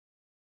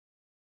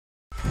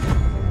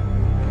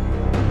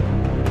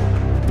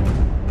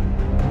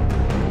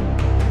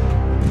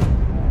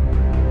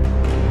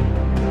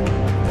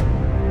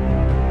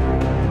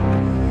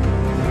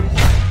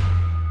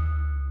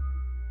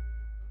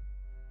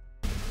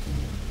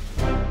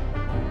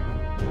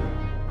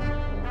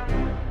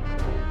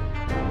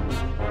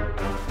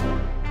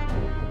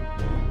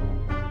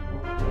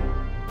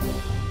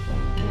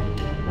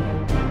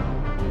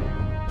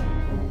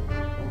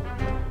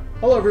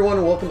everyone,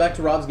 and welcome back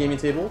to Rob's Gaming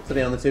Table.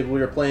 Today on the table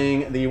we are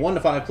playing the 1 to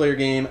 5 player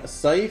game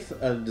Scythe,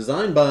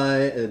 designed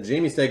by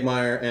Jamie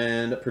Stonemaier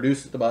and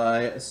produced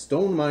by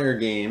Stonemaier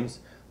Games.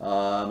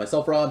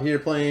 Myself, Rob, here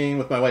playing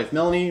with my wife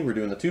Melanie. We're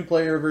doing the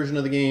 2-player version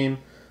of the game,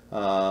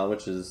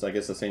 which is, I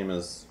guess, the same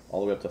as all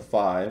the way up to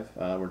 5.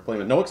 We're playing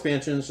with no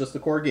expansions, just the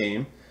core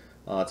game.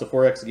 It's a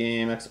 4X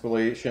game,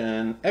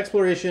 exploration,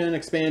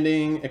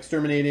 expanding,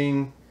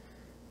 exterminating,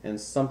 and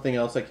something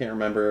else I can't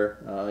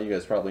remember. You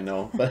guys probably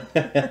know.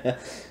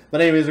 But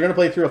anyways, we're going to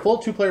play through a full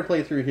 2-player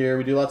playthrough here.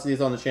 We do lots of these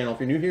on the channel.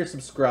 If you're new here,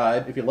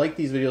 subscribe. If you like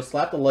these videos,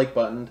 slap the like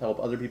button to help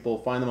other people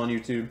find them on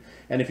YouTube.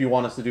 And if you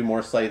want us to do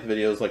more Scythe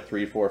videos like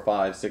 3, 4,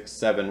 5, 6,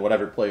 7,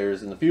 whatever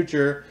players in the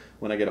future,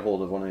 when I get a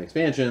hold of one of the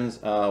expansions,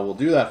 we'll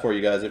do that for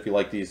you guys if you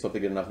like these. So if they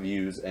get enough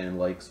views and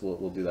likes,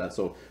 we'll do that.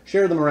 So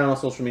share them around on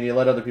social media.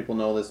 Let other people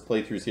know this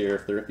playthrough's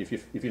here.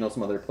 If you know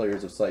some other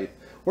players of Scythe,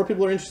 or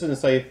people are interested in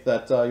Scythe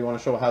that you want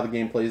to show how the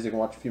game plays, you can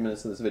watch a few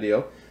minutes of this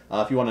video.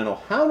 If you want to know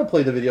how to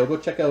play the video, go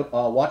check out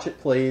Watch It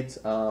Played,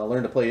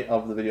 Learn to Play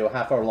of the video,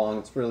 half-hour long.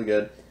 It's really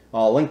good.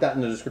 I'll link that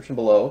in the description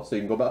below, so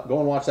you can go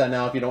and watch that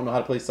now if you don't know how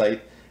to play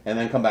Scythe, and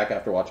then come back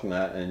after watching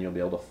that, and you'll be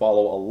able to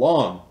follow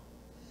along.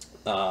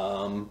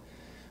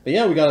 But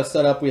yeah, we got it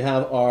set up. We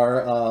have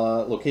our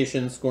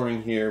location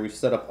scoring here. We've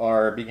set up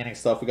our beginning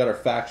stuff. We got our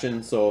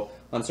faction. So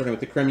I'm starting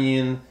with the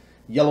Crimean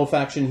yellow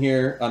faction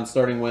here. I'm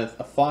starting with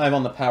a 5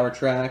 on the power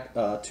track,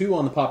 2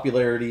 on the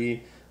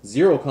popularity,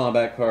 0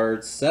 combat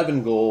cards,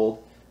 7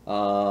 gold,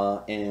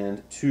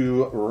 and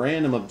 2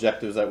 random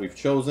objectives that we've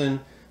chosen.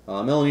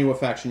 Melanie, what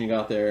faction you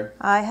got there?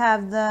 I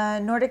have the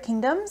Nordic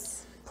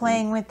Kingdoms,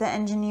 playing with the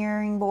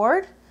engineering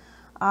board.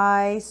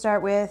 I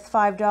start with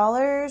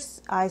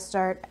 $5. I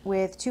start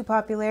with 2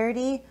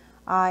 popularity.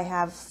 I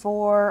have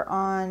 4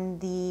 on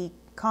the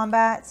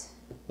combat.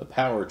 The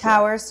power track.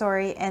 Power,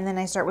 sorry. And then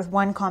I start with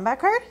 1 combat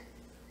card.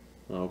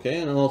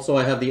 Okay, and also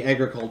I have the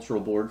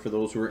agricultural board for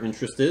those who are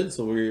interested.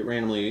 So we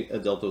randomly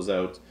dealt those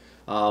out.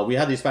 We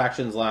had these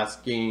factions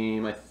last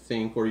game, I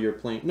think, or you're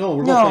playing... No,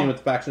 we're both playing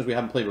with factions we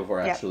haven't played before,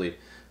 actually. Yep.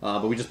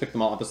 But we just picked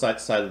them all up the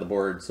side of the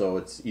board, so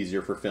it's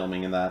easier for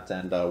filming and that,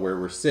 and where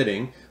we're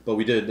sitting. But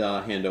we did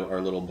hand out our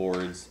little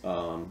boards,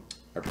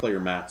 our player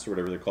mats, or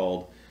whatever they're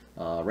called,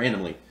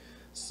 randomly.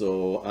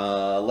 So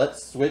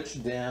let's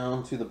switch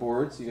down to the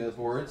boards, you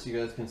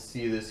guys can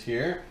see this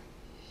here.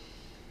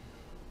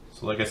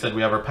 So like I said,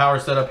 we have our power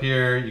set up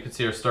here. You can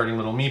see our starting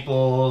little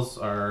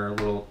meeples, our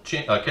little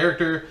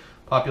character,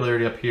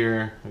 popularity up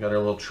here. We got our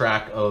little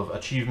track of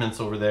achievements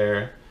over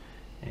there.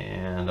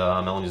 And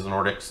Melanie's the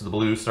Nordics, the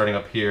blue, starting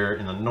up here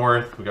in the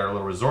north. We got our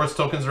little resource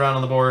tokens around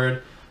on the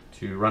board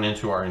to run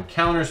into our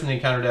encounters from the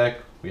encounter deck.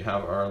 We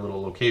have our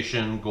little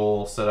location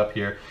goal set up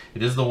here.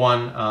 It is the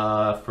one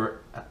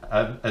for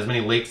as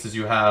many lakes as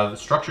you have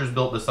structures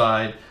built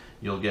beside,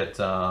 you'll get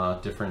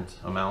different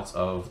amounts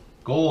of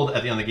gold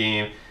at the end of the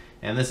game.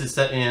 And this is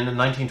set in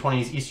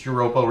 1920s East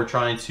Europa. We're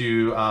trying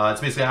to,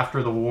 it's basically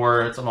after the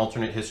war. It's an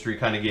alternate history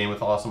kind of game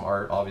with awesome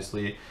art,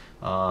 obviously.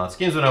 This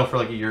game's been out for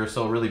like a year or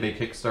so, really big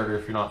Kickstarter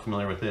if you're not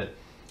familiar with it.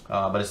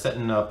 But it's set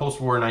in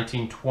post-war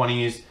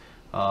 1920s.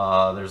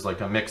 There's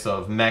like a mix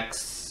of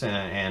mechs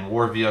and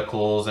war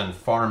vehicles and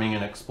farming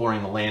and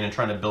exploring the land and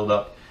trying to build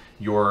up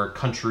your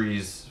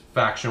country's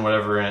faction,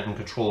 whatever, and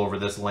control over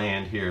this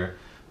land here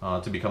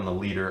to become the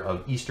leader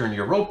of Eastern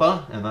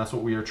Europa. And that's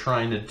what we are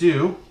trying to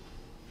do.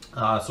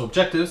 So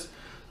objectives,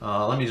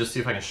 let me just see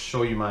if I can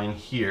show you mine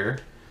here.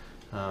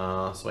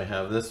 So I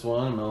have this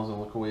one. Mel's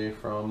gonna look away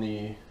from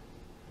the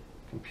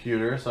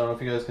computer, so I don't know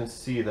if you guys can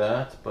see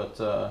that, but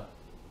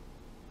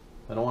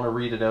I don't want to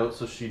read it out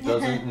so she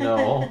doesn't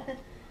know.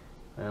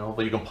 And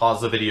hopefully you can pause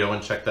the video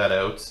and check that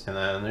out. And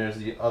then there's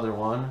the other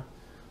one.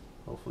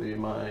 Hopefully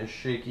my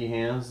shaky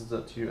hands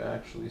that you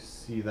actually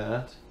see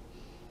that.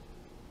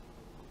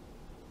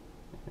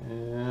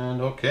 And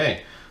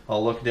okay,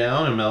 I'll look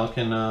down and Mel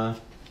can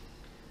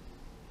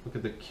look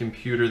at the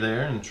computer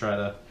there and try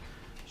to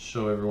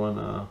show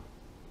everyone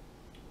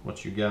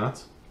what you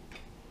got.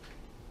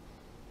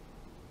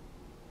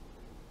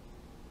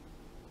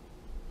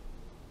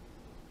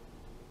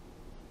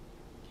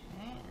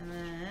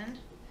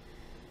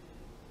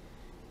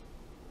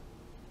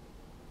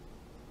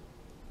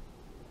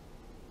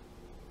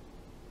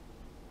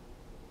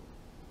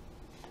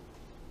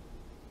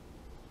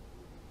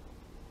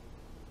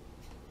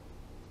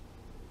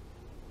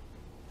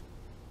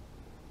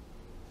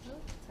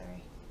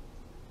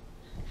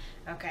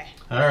 Okay.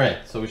 All right,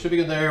 so we should be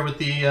good there with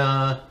the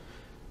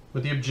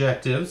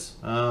objectives.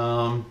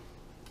 What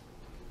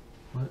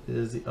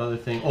is the other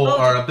thing? Oh,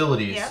 our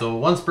abilities. Yeah. So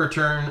once per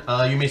turn,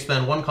 you may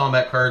spend 1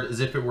 combat card as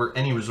if it were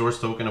any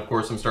resource token. Of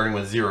course, I'm starting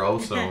with 0,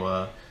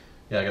 so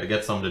yeah, I got to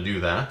get some to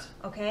do that.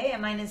 Okay,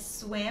 and mine is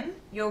swim.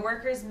 Your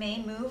workers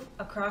may move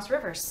across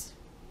rivers.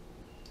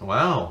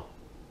 Wow,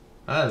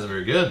 that is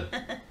very good.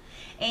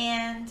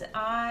 And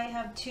I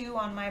have 2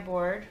 on my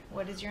board.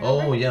 What is your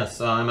number? Oh, yes.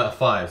 I'm at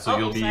 5, so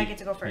you'll be... so I get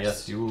to go first.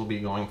 Yes, you will be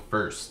going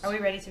first. Are we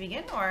ready to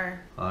begin,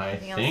 or I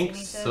think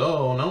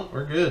so. No,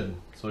 we're good.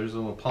 So here's a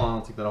little pawn.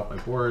 I'll take that off my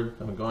board.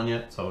 Haven't gone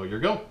yet, so you're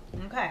go.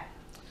 Okay.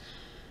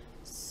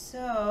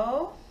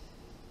 So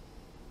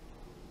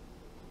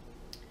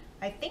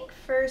I think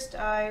first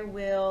I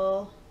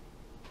will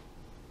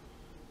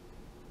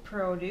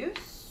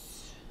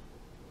produce,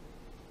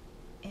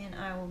 and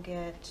I will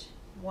get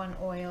 1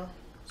 oil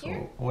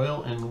here. So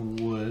oil and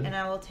wood. And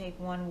I will take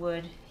 1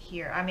 wood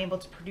here. I'm able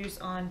to produce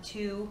on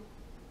 2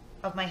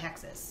 of my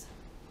hexes.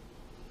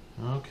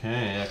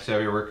 Okay, actually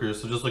have your workers.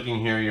 So just looking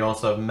here, you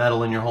also have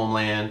metal in your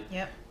homeland.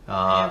 Yep.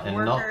 I have and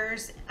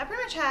workers. I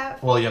pretty much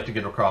have. Well, you have to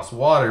get across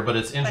water, but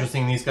it's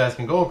interesting these guys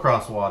can go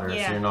across water,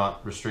 Yeah. so you're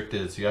not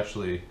restricted. So you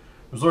actually,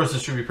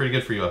 resources should be pretty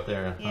good for you up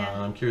there.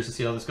 Yeah. I'm curious to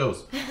see how this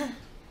goes.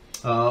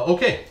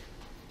 Okay,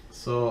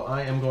 so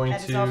I am going That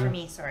to... is all for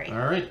me, sorry. All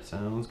right,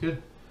 sounds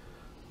good.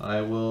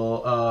 I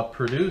will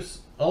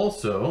produce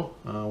also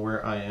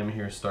where I am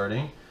here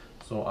starting.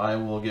 So I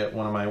will get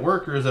one of my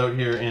workers out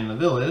here in the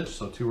village,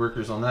 so 2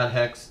 workers on that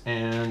hex,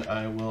 and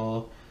I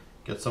will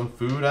get some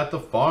food at the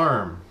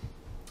farm.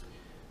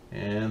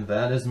 And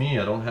that is me.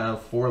 I don't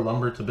have 4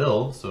 lumber to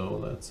build,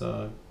 so that's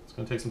it's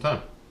going to take some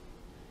time.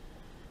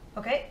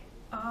 Okay,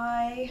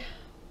 I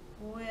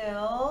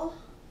will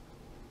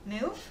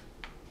move.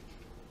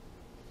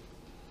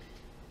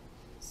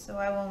 So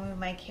I will move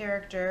my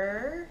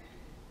character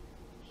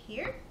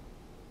here.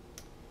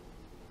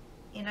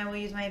 And I will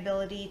use my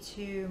ability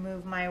to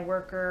move my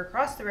worker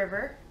across the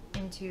river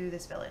into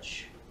this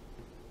village.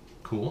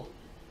 Cool.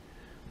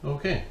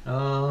 Okay.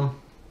 I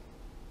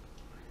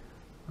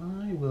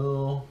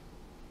will...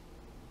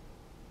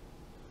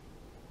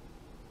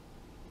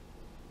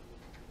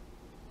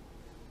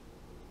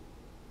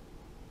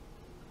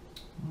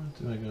 What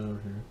do I got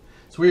over here?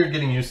 It's weird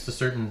getting used to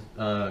certain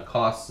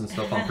costs and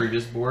stuff on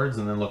previous boards,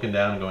 and then looking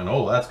down and going,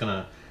 "Oh, that's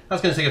gonna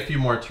take a few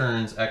more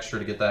turns extra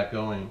to get that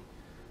going."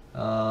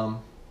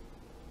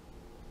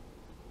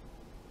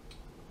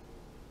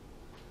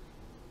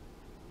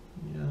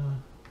 Yeah,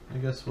 I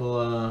guess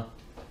we'll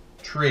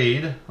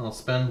trade. I'll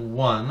spend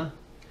 1,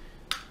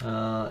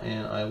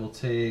 and I will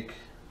take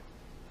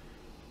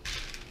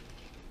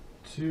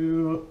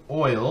 2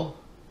 oil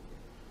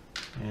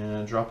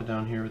and drop it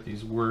down here with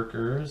these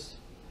workers,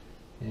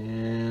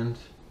 and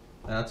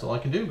that's all I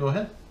can do. Go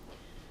ahead.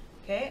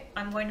 Okay,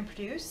 I'm going to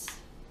produce.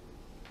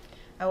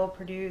 I will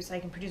produce, I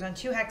can produce on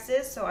 2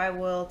 hexes, so I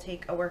will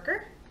take a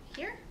worker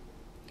here,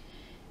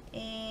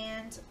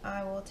 and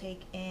I will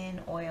take in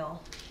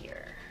oil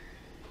here.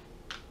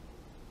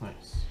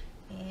 Nice.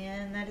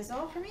 And that is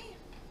all for me.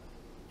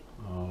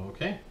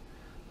 Okay.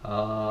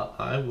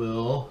 I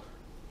will...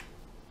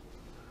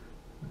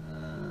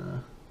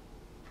 I'm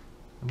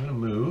going to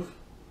move,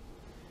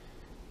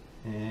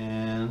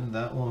 and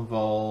that will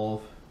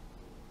involve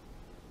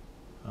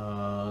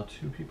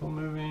 2 people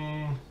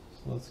moving.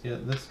 So let's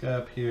get this guy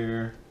up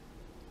here,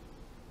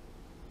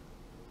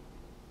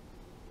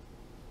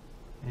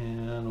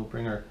 and we'll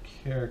bring our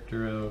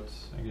character out,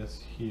 I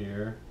guess,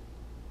 here.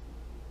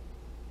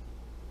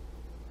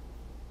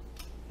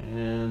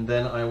 And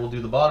then I will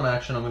do the bottom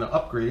action. I'm going to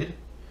upgrade,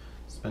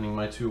 spending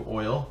my 2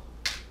 oil.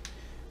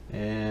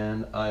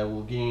 And I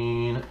will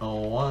gain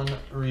 1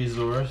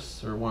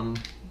 resource, or 1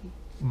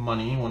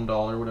 money,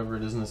 $1, whatever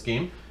it is in this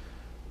game.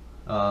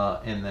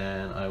 And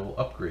then I will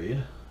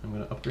upgrade. I'm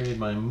going to upgrade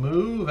my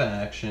move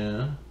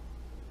action.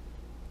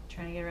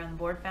 Trying to get around the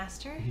board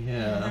faster?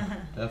 Yeah,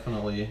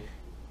 definitely.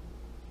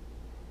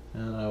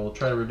 And I will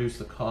try to reduce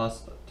the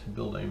cost to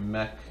build a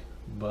mech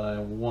by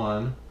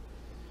 1.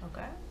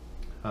 Okay.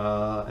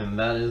 And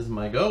that is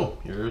my go.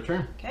 Your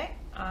turn. Okay,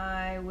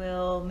 I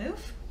will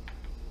move.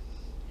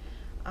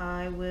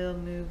 I will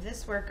move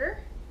this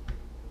worker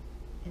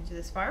into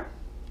this farm,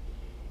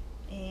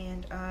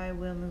 and I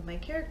will move my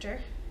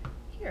character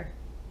here.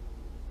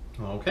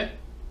 Okay.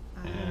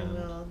 I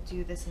will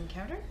do this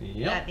encounter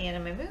at the end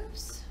of my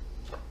moves.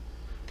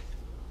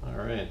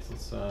 Alright,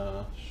 let's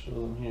show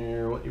them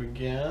here what you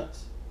get.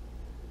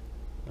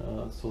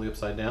 It's totally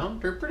upside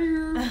down.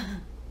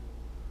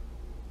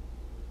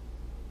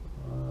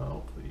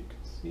 Hopefully you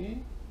can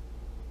see.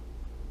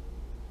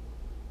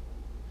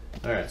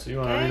 Alright, so you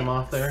want to read them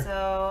off there?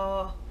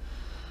 So,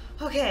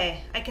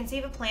 okay, I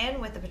conceive a plan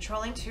with the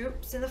patrolling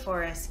troops in the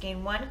forest.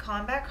 Gain 1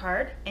 combat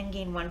card and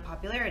gain 1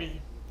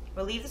 popularity.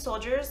 Relieve the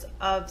soldiers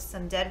of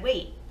some dead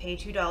weight. Pay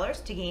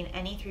 $2 to gain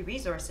any 3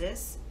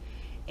 resources.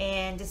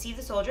 And deceive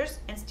the soldiers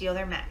and steal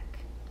their mech.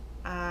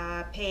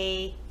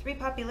 Pay 3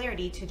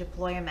 popularity to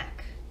deploy a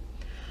mech.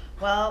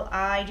 Well,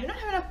 I do not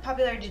have enough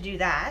popularity to do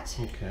that.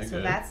 Okay, so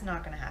good. That's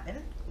not going to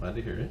happen. Glad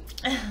to hear it.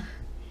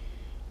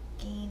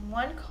 Gain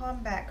 1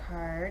 combat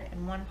card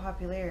and 1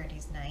 popularity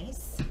is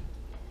nice.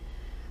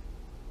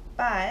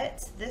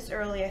 But this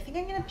early, I think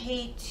I'm going to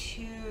pay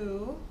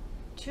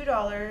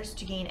 $2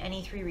 to gain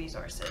any 3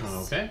 resources.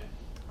 Okay.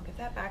 I'll give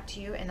that back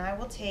to you, and I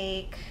will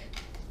take.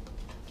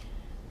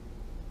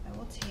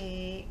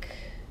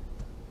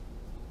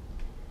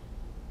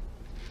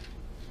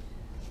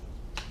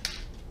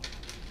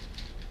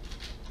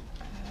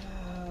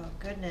 Oh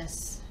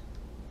goodness!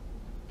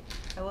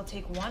 I will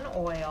take 1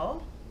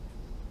 oil.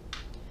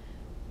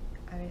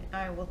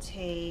 I will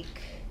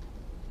take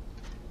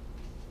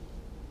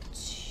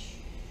 2.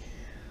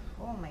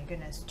 Oh, Oh my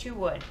goodness, 2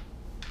 wood.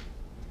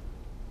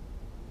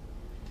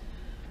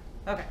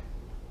 Okay.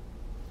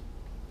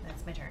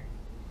 That's my turn.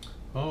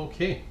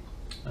 Okay.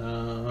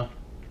 What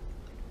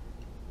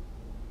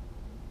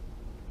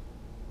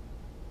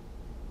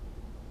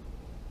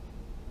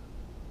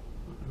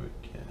do I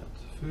get?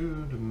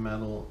 Food,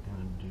 metal,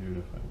 and a dude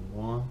if I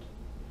want.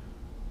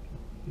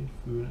 I need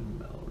food and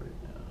metal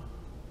right now.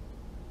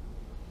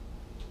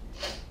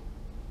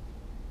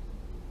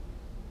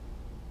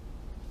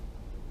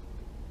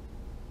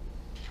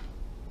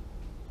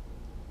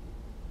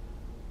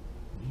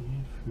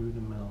 Need food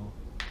and metal.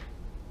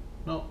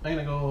 No, I'm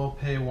gonna go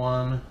pay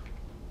 1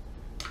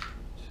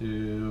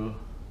 to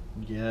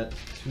get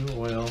 2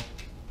 oil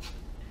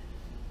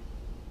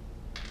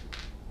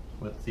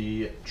with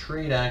the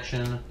trade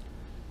action,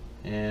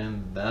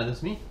 and that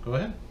is me. Go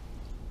ahead.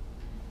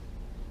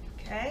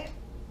 Okay.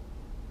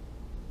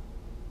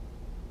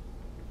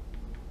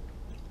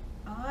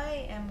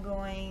 I am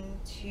going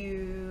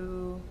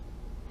to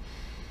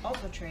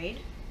also trade.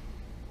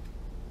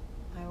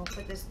 I will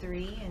put this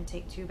 3 and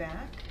take 2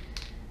 back.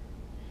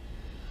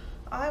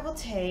 I will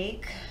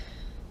take...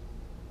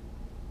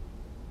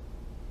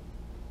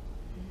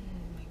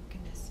 my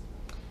goodness.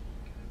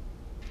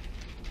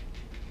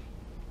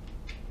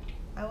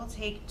 I will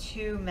take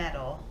 2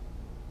 metal.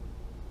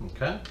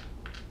 Okay.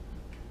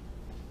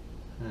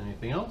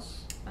 Anything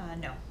else?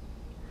 No.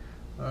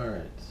 All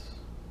right.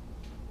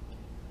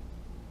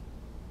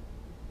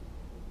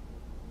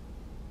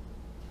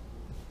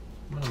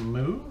 I'm gonna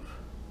move.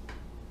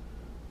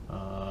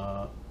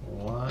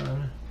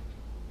 1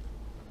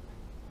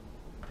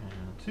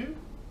 and 2.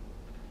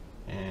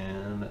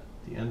 And at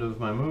the end of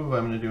my move,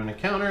 I'm gonna do an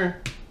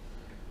encounter.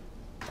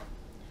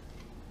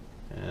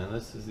 And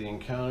this is the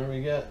encounter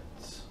we get,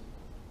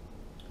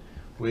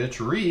 which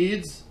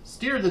reads: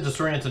 steer the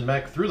disoriented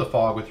mech through the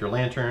fog with your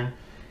lantern.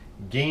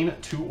 Gain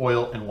 2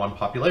 oil and 1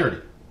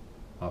 popularity.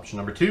 Option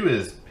number 2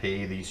 is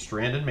pay the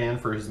stranded man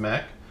for his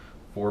mech,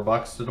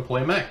 $4 to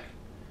deploy mech.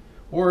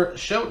 Or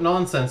shout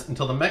nonsense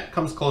until the mech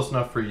comes close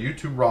enough for you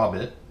to rob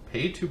it,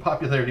 pay 2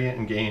 popularity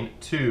and gain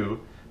 $2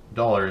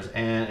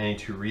 and any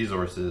 2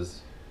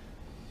 resources.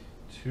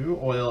 2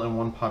 oil and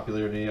 1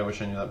 popularity. I wish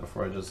I knew that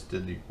before I just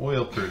did the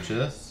oil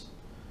purchase.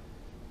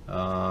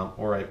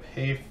 Or I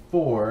pay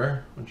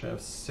 4, which I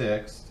have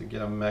 6, to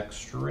get a mech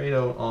straight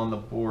out on the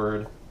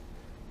board.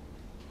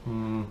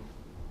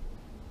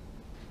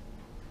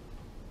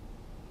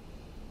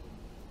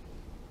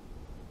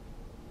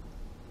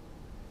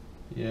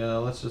 Yeah,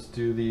 let's just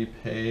do the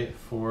pay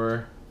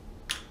for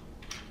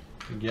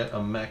to get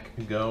a mech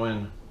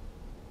going.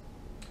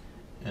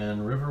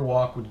 And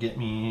Riverwalk would get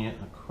me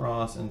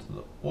across into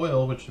the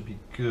oil, which would be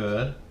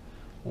good,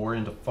 or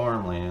into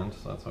farmland,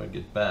 so that's how I'd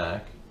get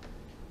back.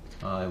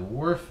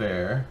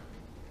 Warfare,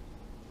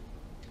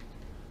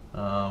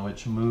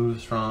 which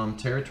moves from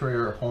territory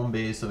or home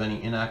base of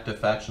any inactive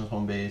faction's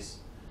home base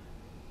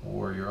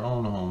or your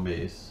own home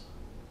base.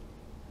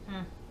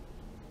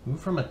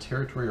 Move from a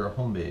territory or a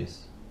home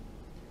base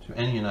to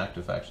any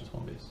inactive faction's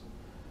home base.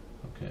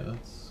 Okay,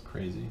 that's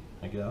crazy,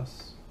 I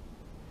guess.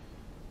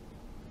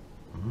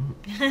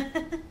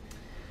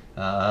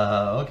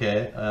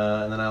 Okay,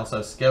 and then I also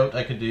have Scout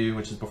I could do,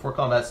 which is before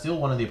combat, steal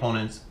one of the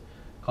opponent's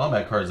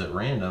combat cards at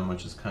random,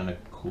 which is kind of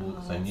cool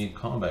because I need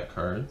combat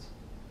cards.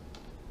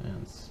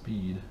 And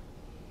speed.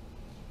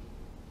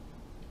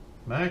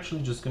 I'm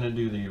actually just going to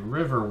do the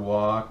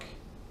Riverwalk,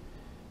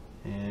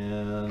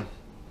 and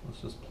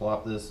let's just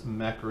plop this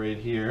mech right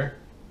here.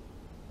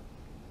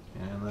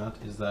 And that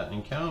is that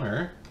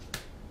encounter.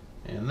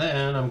 And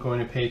then I'm going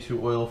to pay 2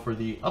 oil for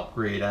the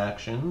upgrade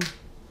action.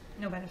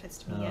 No benefits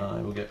to me yet.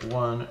 I will get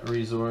 1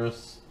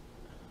 resource,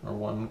 or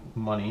 1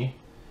 money.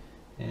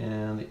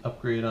 And the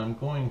upgrade I'm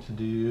going to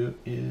do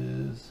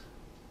is...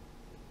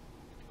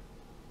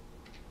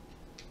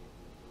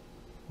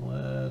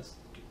 let's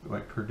get by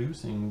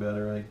producing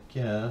better, I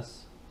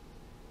guess.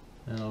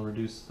 And I'll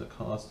reduce the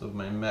cost of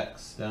my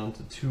mechs down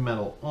to 2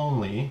 metal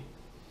only.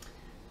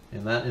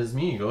 And that is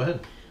me. Go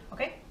ahead.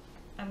 Okay.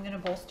 I'm going to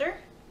bolster.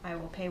 I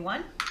will pay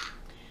 1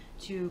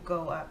 to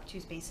go up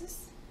 2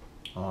 spaces.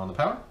 On the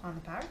power? On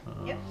the power,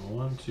 yep.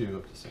 1, 2,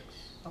 up to 6.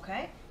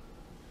 Okay.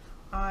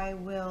 I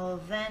will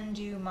then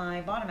do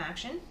my bottom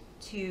action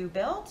to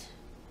build.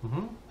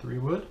 3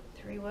 wood.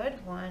 3 wood.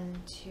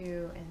 1,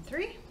 2, and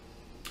 3.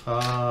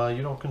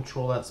 You don't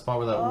control that spot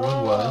where that wood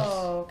was.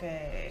 Oh,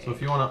 okay. So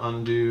if you want to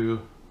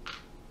undo...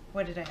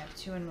 what did I have?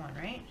 2 and 1,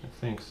 right? I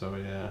think so,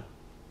 yeah.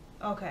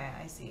 Okay,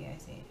 I see, I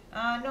see.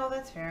 No,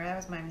 that's fair. That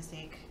was my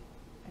mistake.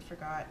 I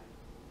forgot.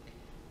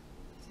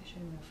 I should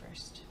have moved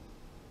first.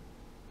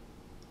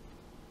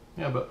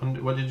 Yeah, but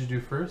what did you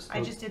do first?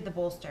 I just did the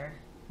bolster.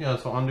 Yeah,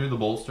 so undo the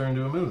bolster and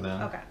do a move then.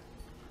 Okay.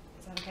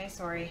 Is that okay?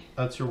 Sorry.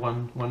 That's your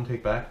one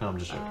take back? No, I'm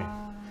just joking.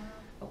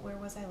 But where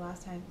was I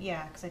last time?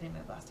 Yeah, because I didn't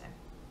move last time.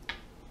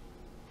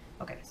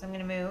 Okay, so I'm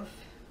going to move.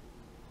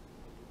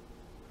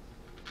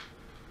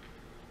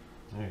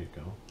 There you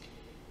go.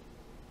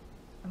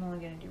 I'm only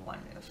going to do 1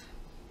 move.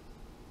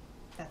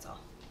 That's all.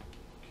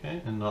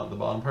 Okay, and not the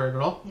bottom part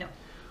at all? No.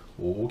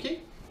 Okay.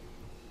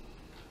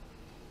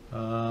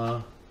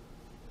 Let's...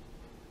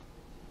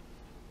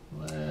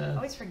 I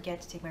always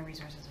forget to take my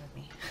resources with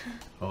me.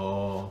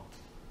 Oh,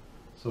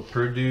 so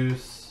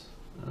produce.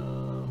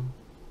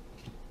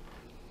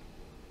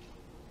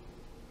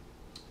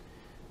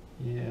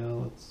 Yeah,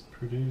 let's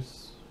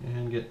produce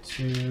and get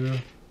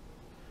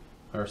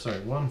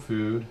one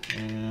food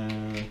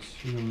and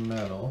 2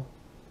 metal.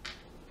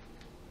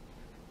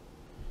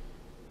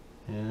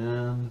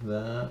 And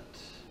that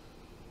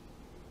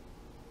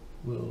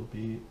will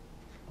be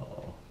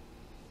all.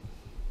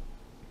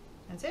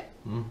 That's it?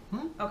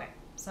 Mm-hmm. Okay,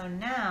 so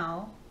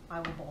now I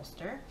will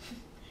bolster.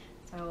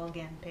 So I will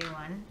again pay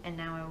 1, and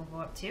now I will go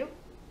up 2.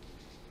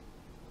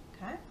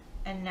 Okay,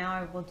 and now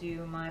I will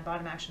do my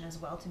bottom action as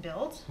well to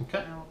build. Okay.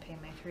 I will pay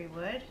my 3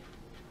 wood.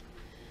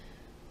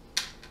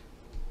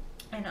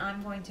 And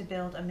I'm going to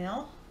build a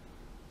mill.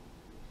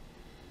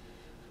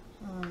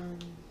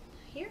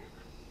 Here.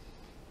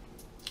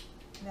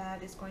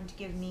 That is going to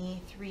give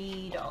me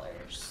 $3. 1,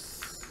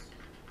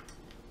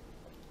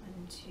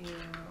 2,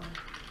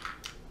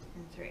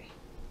 and 3.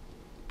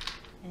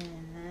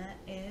 And that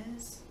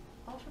is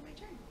all for my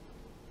turn.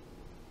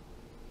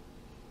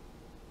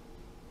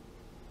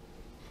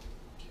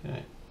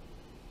 Okay.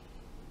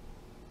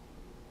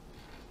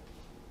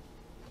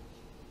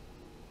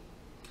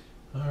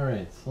 All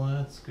right, so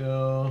let's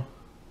go.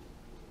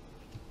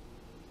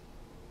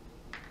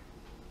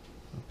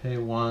 I'll pay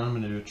 1. I'm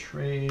going to do a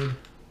trade.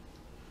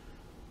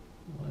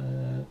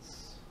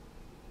 Let's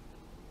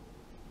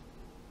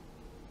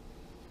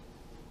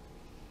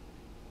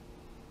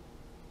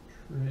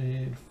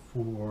trade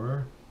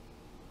for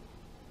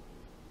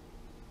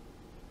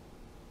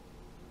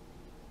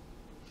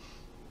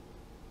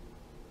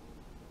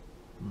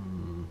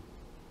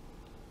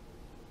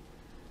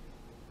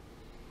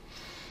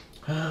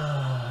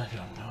I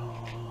don't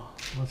know.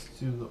 Let's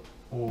do the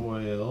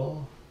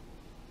oil.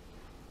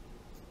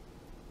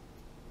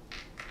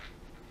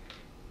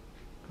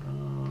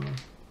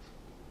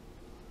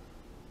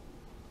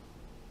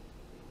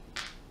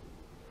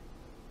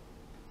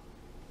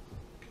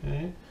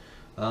 Okay.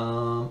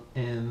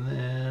 And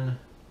then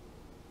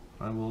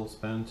I will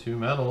spend 2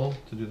 metal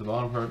to do the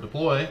bottom part,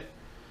 deploy,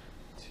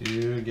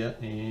 to get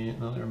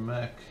another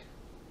mech.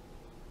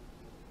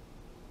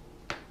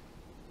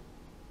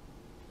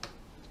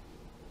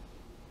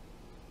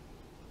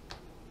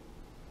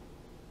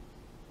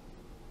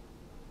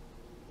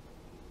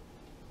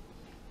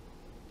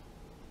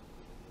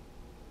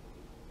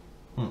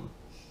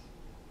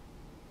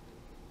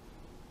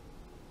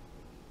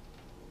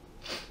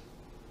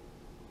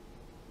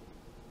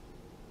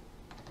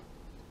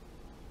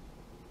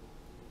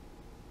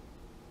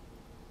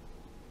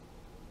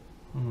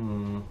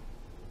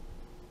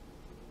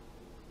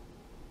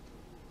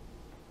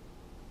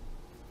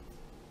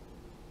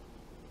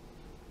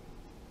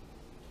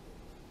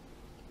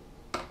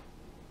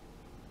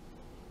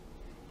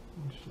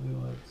 Actually,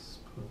 let's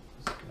put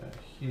this guy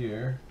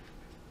here.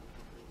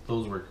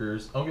 Those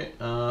workers. Okay,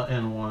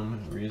 and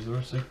 1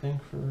 resource, I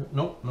think, for...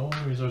 Nope, no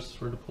resources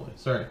for deploy.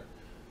 Sorry.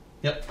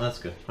 Yep, that's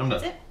good. I'm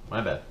done. That's it?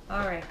 My bad.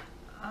 Alright,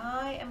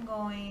 I am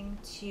going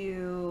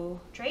to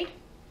trade.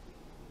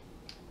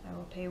 I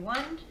will pay 1.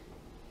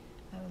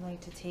 I would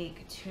like to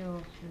take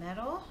 2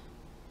 metal.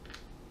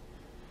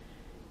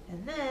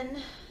 And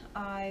then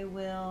I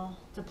will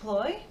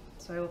deploy.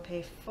 So I will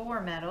pay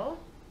 4 metal.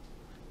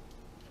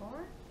 4.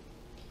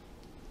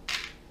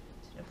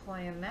 To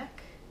deploy a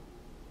mech.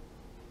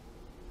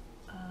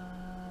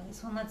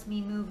 This one lets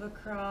me move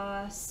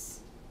across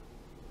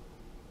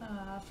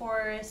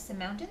forests and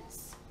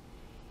mountains.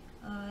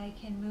 I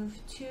can move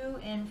to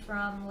and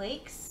from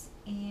lakes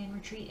and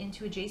retreat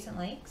into adjacent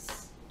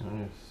lakes.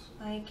 Nice.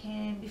 I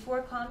can,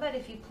 before combat,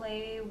 if you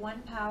pay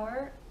 1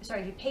 power,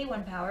 sorry, if you pay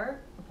 1 power,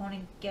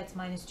 opponent gets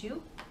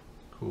 -2.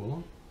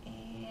 Cool.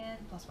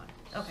 And +1.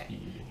 Okay.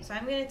 See. So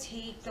I'm going to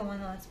take the one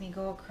that lets me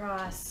go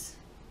across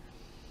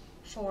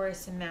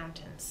forests and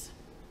mountains.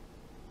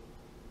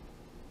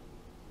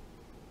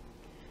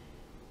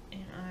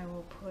 And I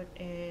will put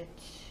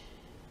it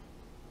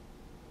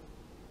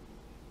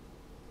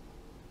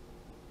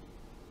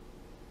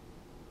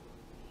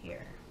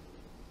here.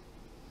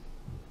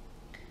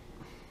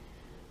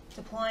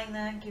 Deploying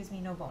that gives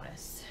me no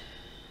bonus.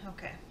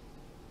 Okay.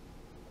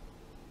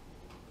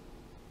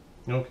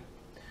 Okay.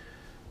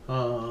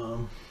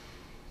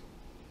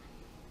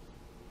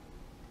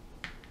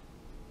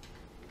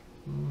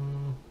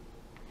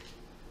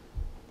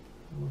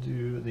 We'll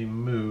do the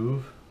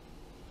move,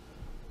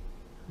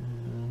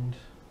 and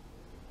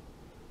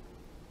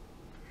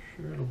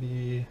sure it'll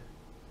be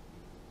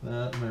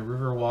that. My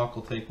river walk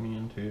will take me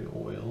into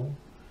oil,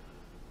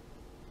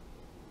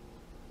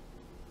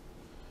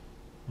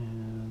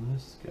 and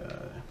this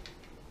guy.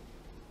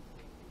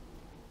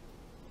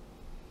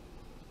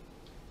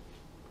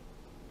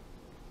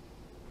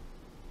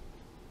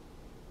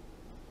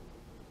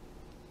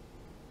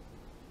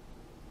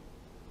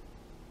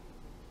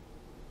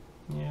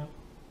 Yeah.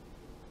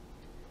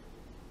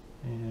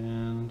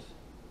 And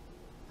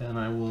then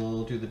I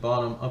will do the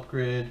bottom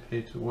upgrade,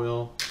 pay to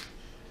oil,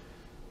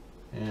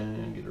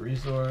 and get a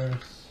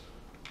resource.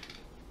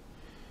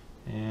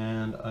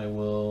 And I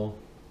will...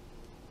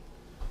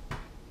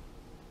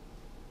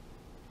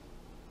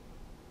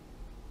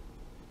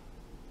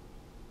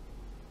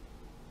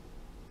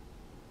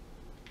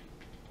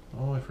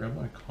 Oh, I forgot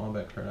my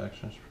combat card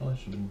action. I probably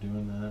should have been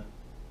doing that.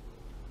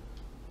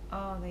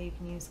 Oh, that you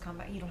can use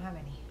combat. You don't have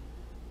any.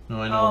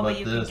 No, I know, oh, but but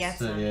you this... can get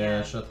some, yeah,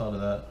 I should have thought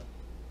of that.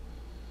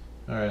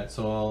 Alright,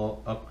 so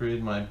I'll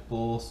upgrade my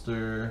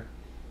bolster.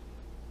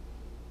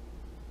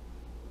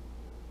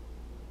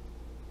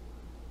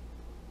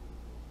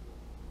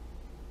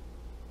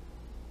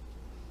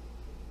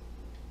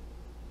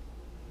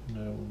 And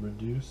I will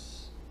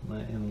reduce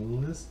my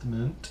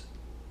enlistment.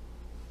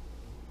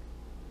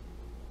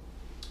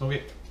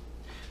 Okay.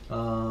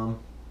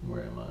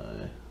 Where am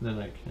I? Then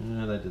I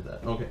did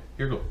that. Okay,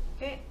 here we go.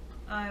 Okay,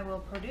 I will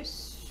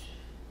produce.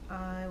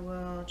 I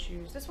will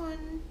choose this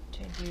one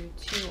to do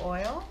 2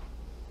 oil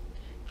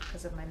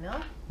because of my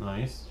mill.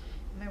 Nice.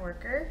 My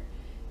worker,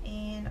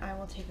 and I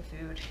will take a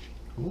food.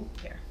 Cool.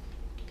 Here.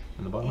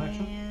 And the bottom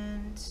action?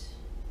 And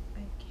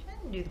I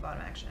can do the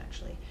bottom action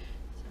actually.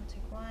 So I'll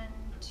take 1,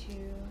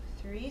 2,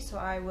 3. So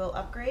I will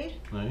upgrade.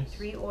 Nice.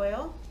 3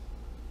 oil.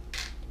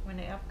 When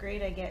I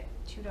upgrade, I get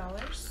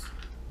 $2.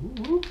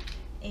 Ooh.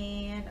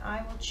 And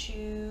I will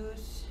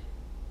choose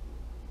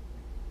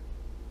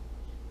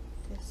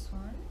this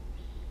one.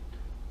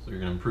 So you're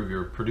going to improve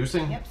your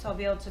producing? Yep, so I'll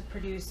be able to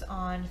produce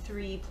on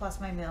 3 plus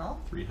my mill.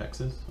 3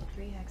 hexes?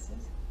 3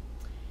 hexes.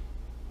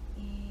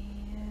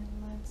 And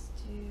let's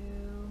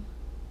do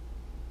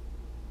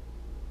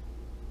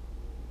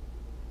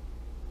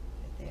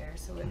it there.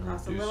 So it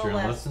costs a little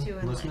less to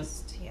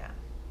enlist. Yeah.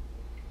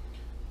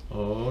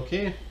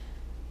 Okay.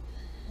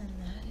 And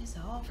that is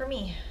all for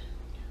me.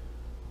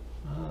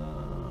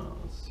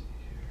 Let's see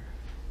here.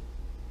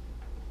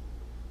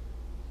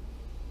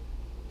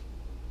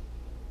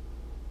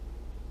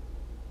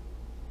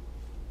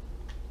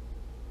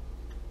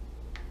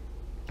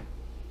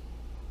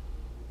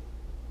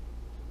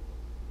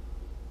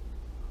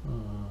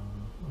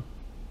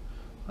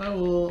 I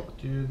will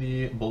do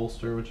the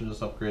bolster, which is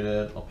just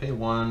upgraded. I'll pay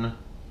 1. I'm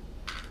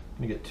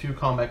gonna get 2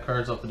 combat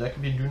cards off the deck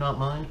if you do not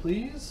mind,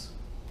 please.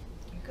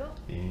 There you go.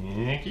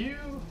 Thank you.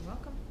 You're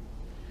welcome.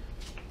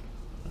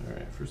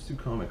 Alright, first 2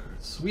 combat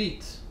cards.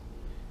 Sweet.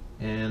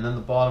 And then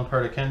the bottom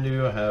part I can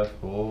do, I have,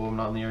 oh, I'm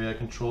not in the area I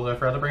control, I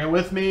forgot to bring it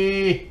with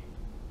me!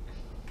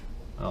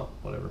 Oh,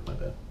 whatever, my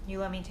bad. You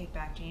let me take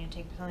back. Do you need to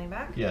take something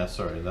back? Yeah,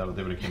 sorry, they would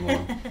have came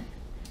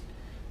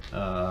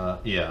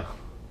along. Yeah.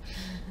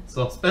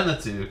 So I'll spend the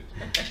 2.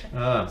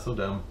 I'm so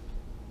dumb.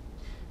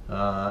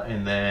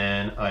 And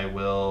then I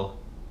will,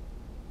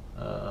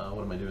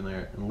 what am I doing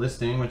there?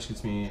 Enlisting, which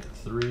gets me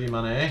 3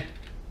 money.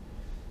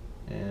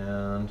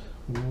 And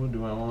who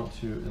do I want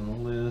to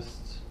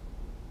enlist?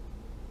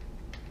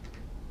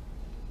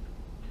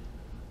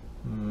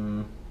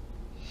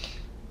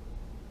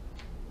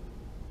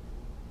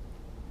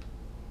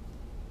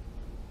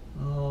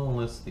 I'll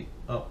enlist the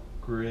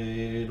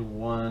upgrade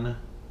 1.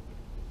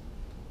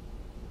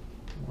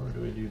 Or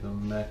do I do the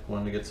mech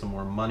one to get some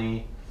more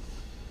money?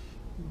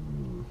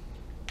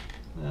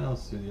 Yeah,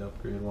 let's do the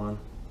upgrade 1.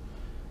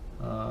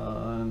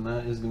 And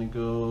that is going to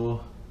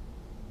go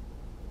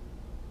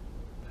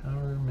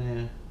power,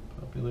 meh,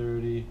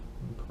 popularity.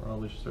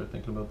 Probably should start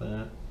thinking about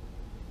that.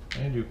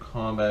 I'm going to do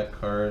combat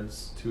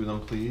cards, 2 of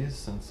them please,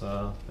 since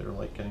they're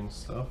like getting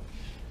stuff.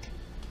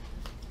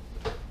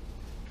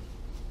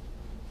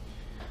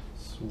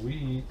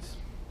 Sweet.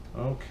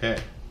 Okay.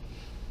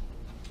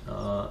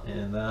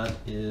 And that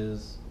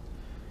is,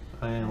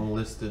 I am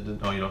listed.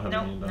 Oh, you don't have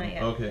any done. Not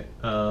yet. Okay.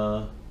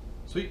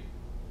 Sweet.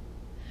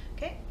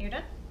 Okay, you're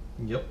done?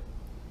 Yep.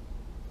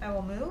 I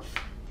will move.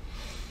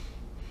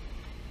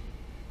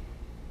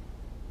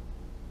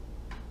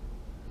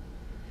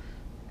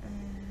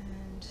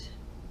 And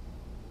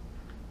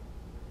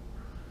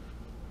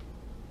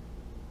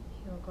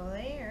he'll go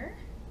there.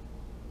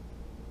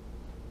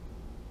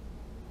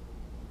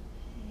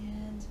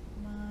 And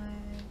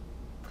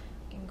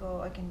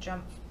I can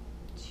jump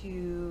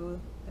to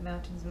the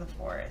mountains and the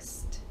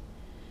forest.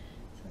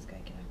 So this guy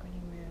cannot go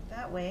anywhere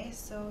that way,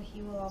 so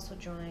he will also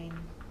join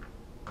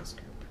this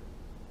group.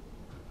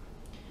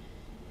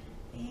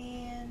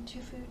 And 2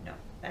 food? No,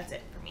 that's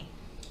it for me.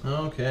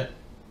 Okay.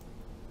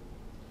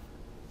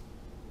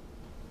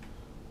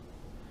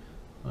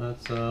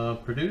 Let's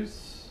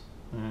produce,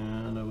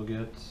 and I will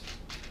get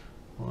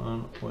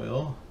 1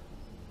 oil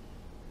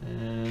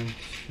and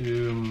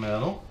 2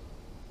 metal.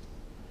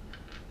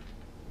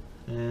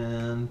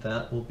 And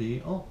that will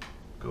be all.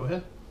 Go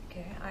ahead.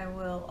 Okay, I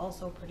will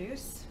also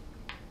produce.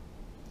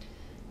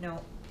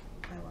 No,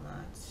 I will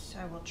not.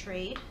 I will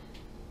trade.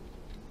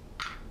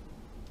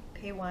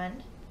 Pay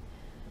 1.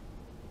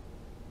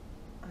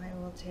 I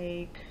will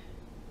take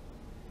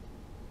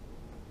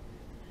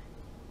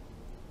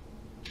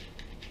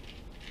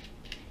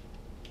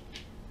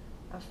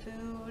a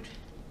food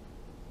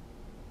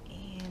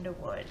and a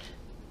wood.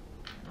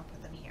 And I'll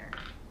put them here.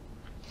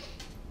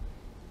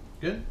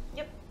 Good?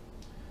 Yep.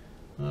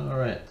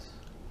 Alright.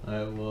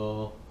 I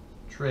will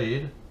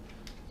trade,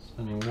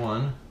 spending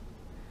 1.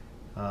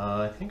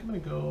 I think I'm gonna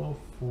go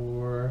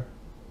for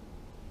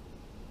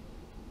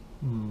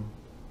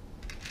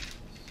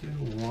let's do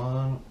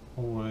 1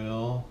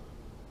 oil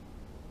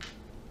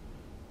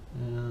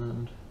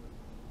and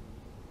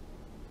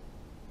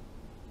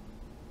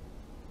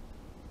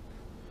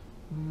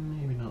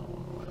maybe not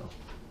 1 oil.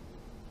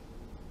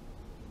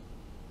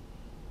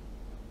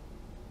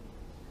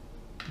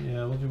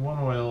 Yeah, we'll do 1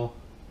 oil,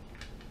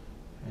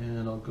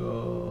 and I'll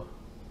go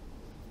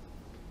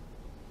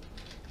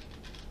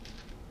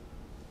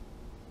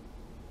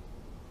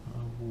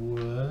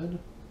wood.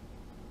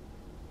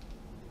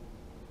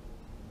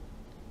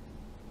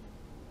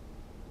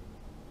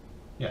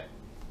 Yeah,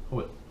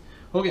 wood.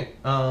 Okay,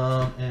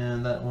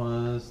 and that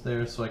was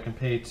there, so I can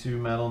pay 2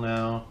 metal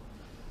now.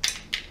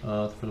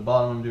 For the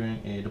bottom, I'm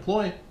doing a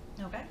deploy.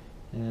 Okay.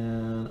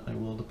 And I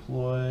will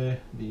deploy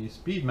the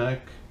speed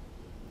mech.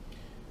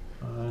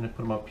 I'm going to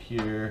put them up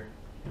here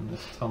in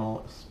this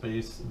tunnel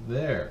space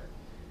there.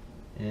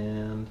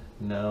 And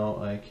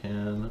now I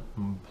can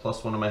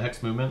 +1 of my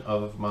hex movement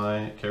of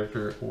my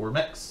character or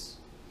mechs.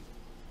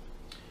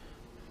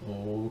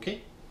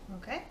 Okay.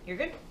 Okay, you're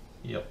good?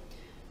 Yep.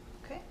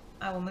 Okay,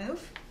 I will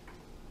move.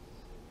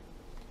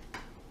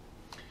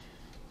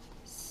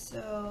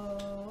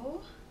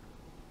 So...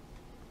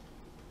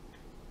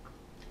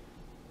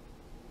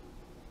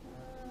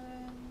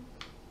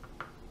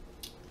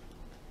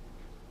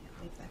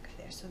 leave that guy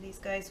there. So these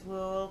guys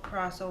will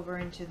cross over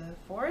into the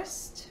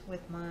forest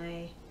with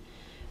my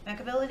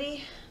mech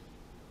ability.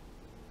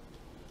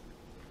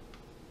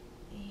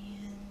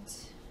 And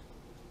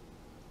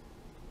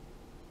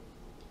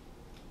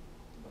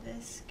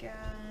this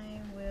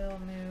guy will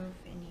move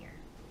in here.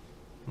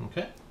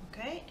 Okay.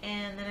 Okay,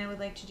 and then I would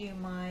like to do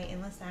my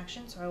endless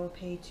action, so I will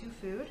pay 2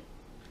 food.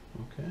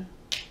 Okay.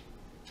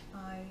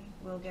 I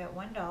will get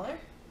 $1.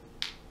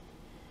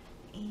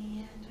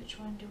 And which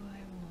one do I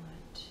want?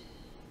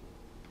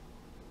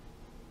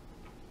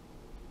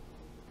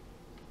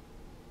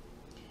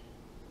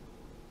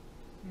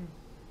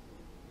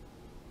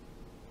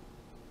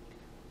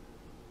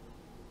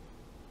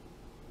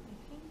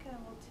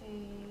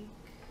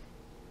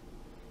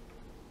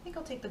 I think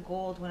I'll take the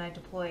gold when I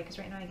deploy, because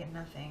right now I get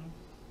nothing.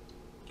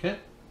 Okay.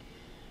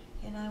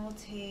 And I will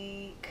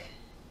take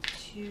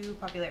 2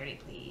 popularity,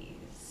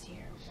 please.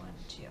 Here, 1,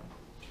 2.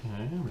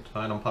 Okay, we're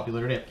tied on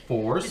popularity at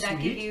 4. Did that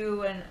give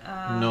you an...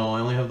 No, I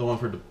only have the one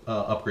for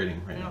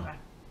upgrading right now. Okay.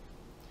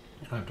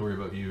 I don't have to worry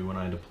about you when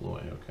I deploy.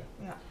 Okay.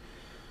 Yeah.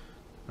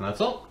 And that's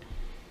all?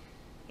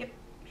 Yep.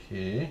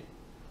 Okay.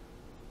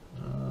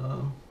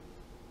 We're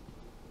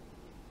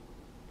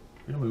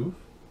gonna move.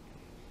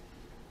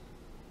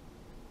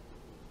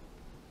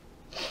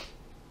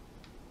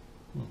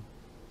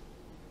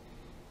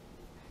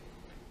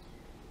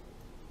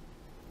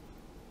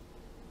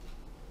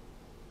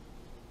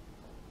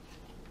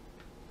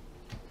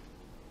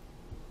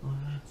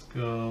 Let's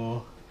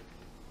go.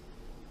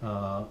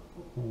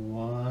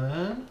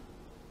 1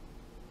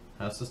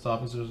 has to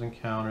stop as there's an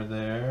encounter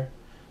there.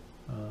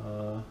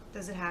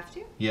 Does it have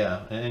to?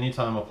 Yeah,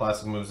 anytime a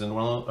plastic moves into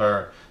one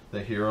or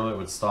the hero, it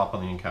would stop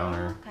on the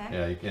encounter. Oh, okay.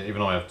 Yeah, you can, even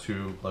though I have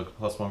 2, like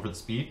 +1 for the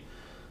speed.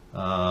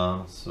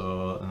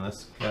 So, and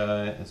this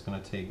guy is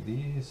going to take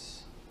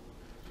these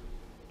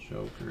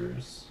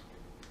jokers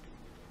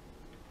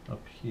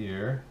up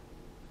here,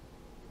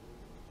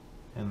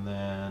 and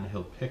then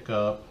he'll pick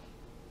up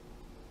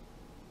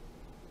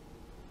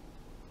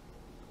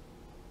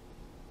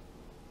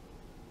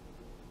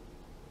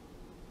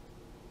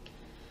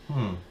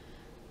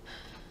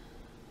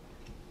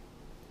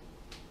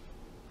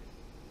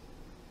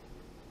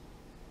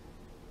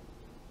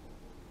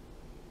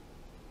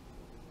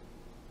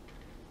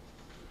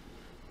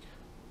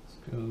Let's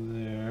go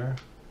there.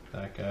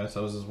 That guy. So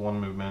that was his 1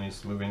 movement.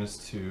 He's moving his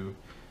 2.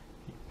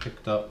 He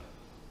picked up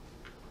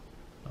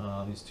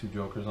these 2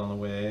 jokers on the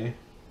way.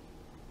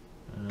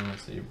 And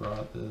let's say he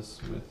brought this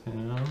with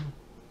him.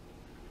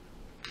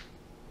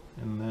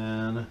 And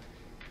then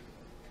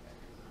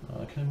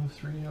can I move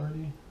 3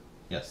 already?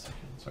 Yes, I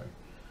can. Sorry.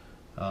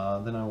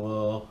 Then I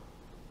will.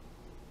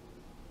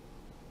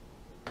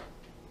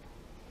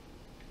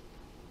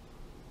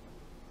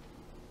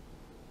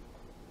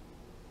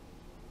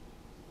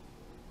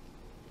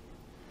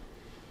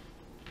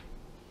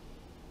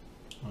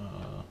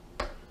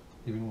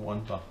 Leaving 1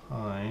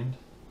 behind.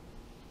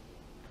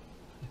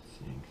 I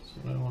think that's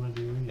what I want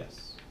to do.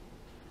 Yes.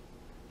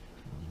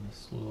 And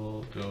this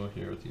will go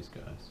here with these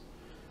guys.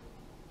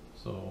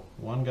 So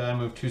 1 guy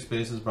moved 2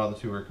 spaces, brought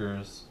the 2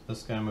 workers.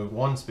 This guy moved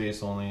 1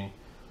 space only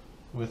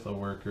with a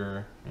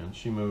worker, and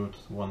she moved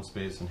 1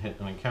 space and hit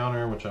an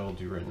encounter, which I will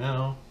do right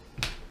now.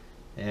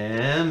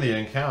 And the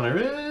encounter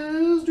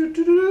is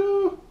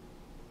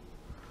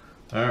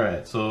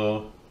Alright,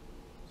 so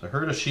I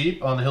heard a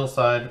sheep on the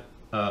hillside.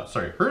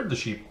 Herd the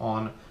sheep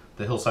on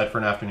the hillside for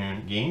an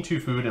afternoon. Gain 2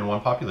 food and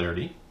 1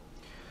 popularity.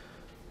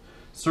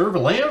 Serve a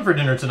lamb for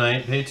dinner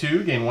tonight. Pay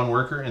 2. Gain 1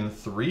 worker and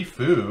 3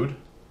 food.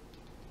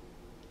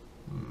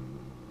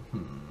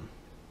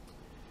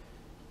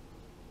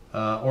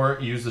 Or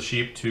use the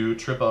sheep to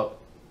trip up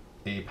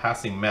a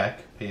passing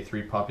mech. Pay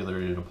 3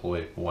 popularity to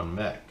deploy 1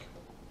 mech.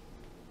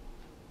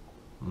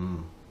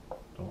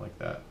 Don't like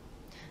that.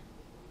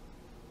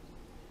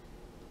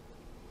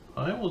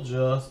 I will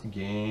just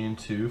gain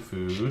 2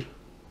 food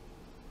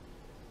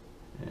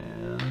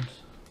and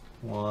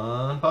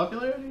 1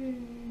 popularity.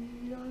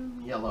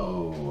 I'm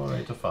yellow.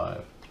 Alright, to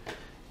 5.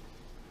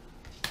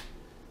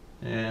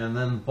 And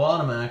then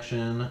bottom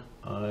action,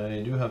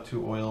 I do have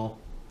 2 oil,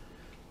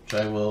 which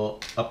I will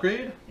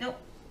upgrade. Nope.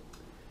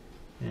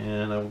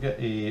 And I will get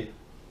a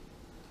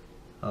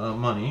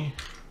money.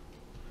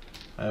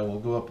 I will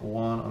go up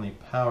 1 on the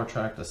power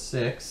track to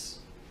 6.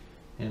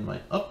 And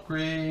my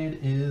upgrade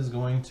is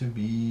going to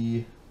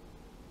be...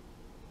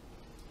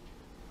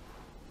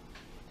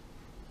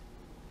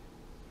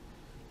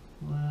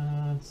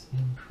 Let's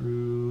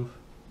improve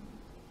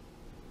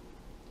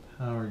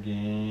power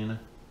gain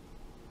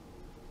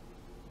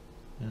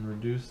and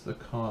reduce the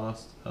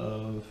cost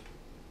of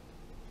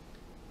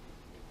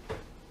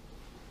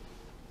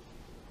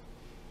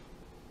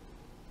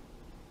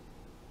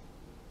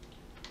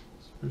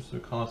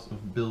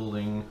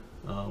building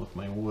with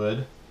my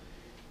wood.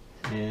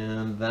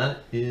 And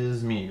that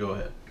is me. Go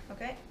ahead.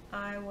 Okay,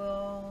 I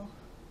will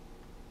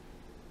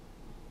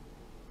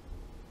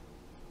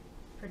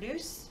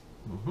produce.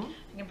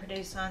 I can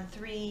produce on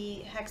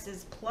 3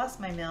 hexes plus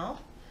my mill.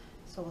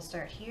 So we'll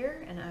start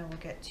here, and I will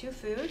get 2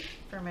 food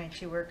for my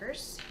 2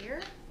 workers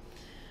here.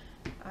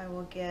 I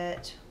will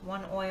get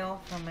 1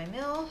 oil from my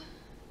mill.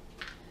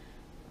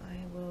 I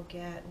will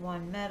get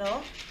 1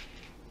 metal,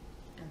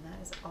 and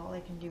that is all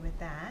I can do with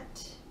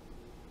that.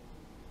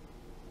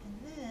 And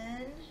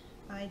then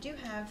I do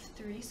have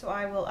 3, so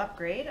I will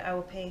upgrade. I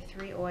will pay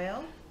 3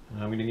 oil.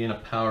 I'm going to gain a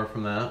power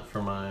from that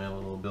for my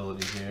little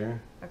ability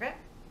here. Okay.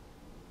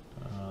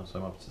 So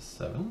I'm up to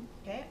 7.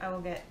 Okay, I will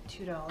get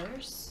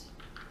 $2.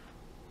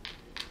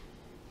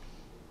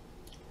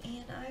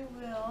 And I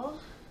will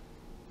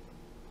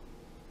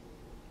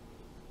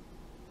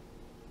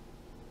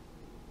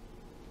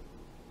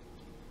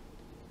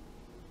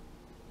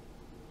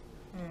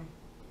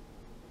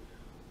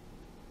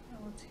I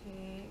will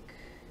take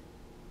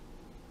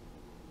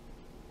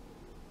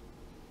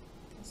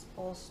this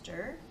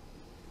bolster,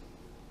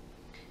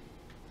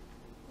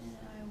 and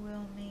I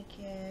will make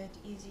it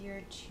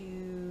easier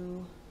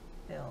to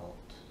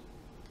build.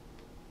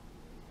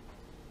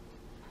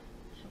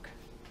 Okay.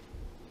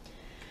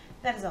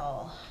 That is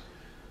all.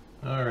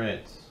 All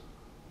right.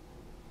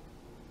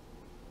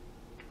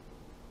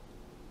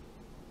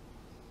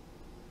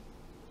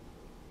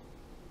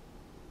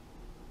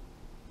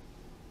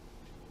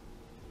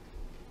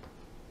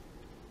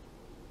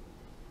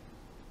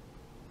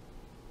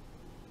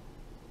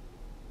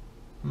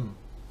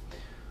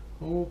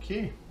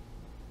 Okay.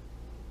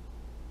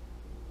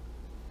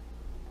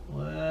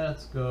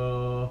 Let's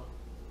go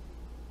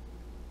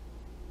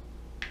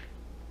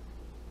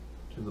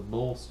to the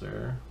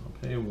bolster. I'll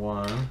pay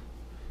 1. I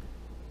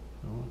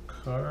want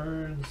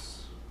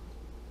cards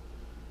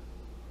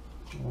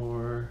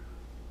or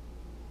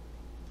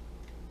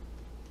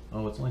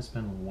oh, it's only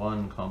spend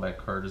 1 combat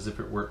card as if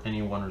it were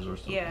any 1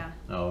 resource token. Yeah.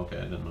 Oh, okay.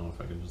 I didn't know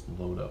if I could just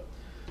load up.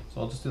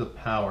 So I'll just do the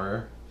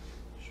power.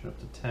 Shoot up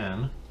to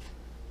 10.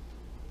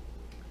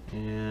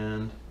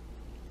 And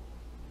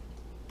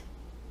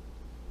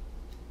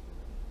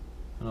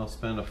I'll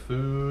spend a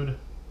food,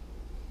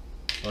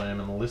 so I am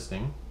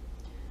enlisting.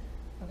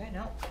 Okay,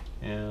 no.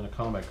 And a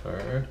combat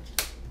card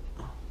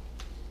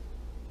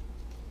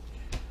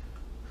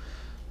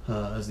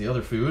as the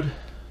other food.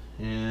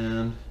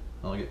 And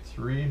I'll get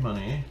 3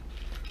 money.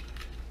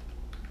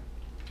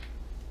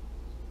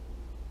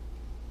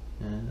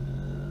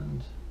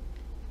 And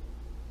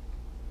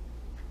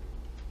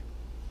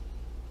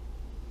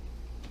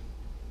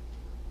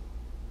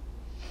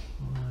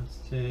let's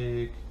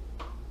take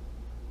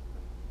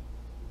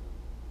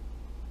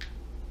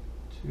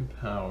 2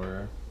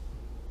 power.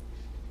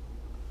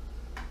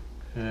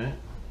 Okay,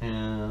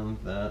 and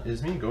that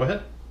is me. Go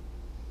ahead.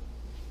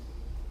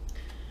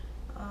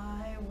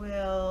 I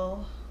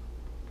will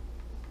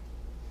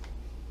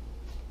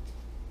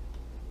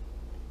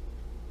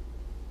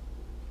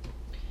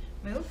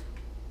move.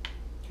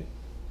 Okay.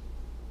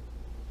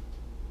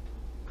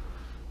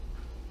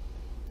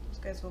 Those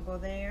guys will go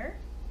there.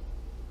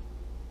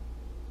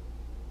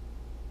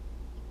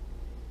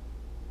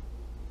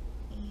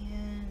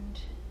 And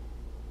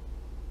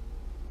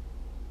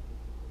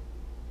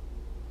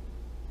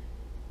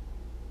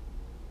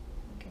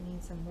I think I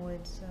need some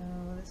wood, so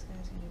this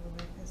guy's gonna go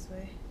back this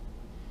way.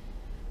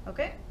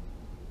 Okay.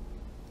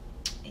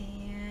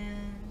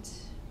 And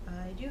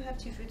I do have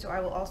 2 food, so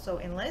I will also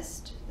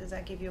enlist. Does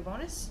that give you a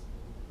bonus?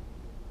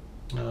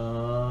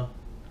 Nope.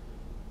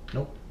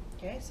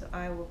 Okay, so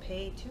I will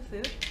pay 2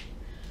 food.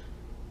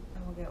 I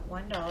will get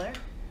 $1.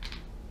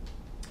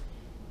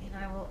 And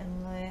I will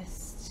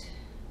enlist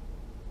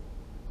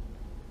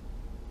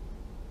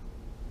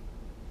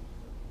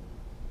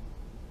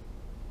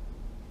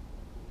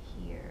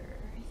here,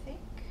 I think.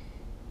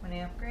 When I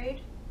upgrade,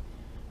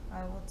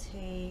 I will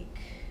take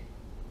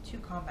 2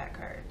 combat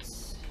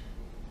cards.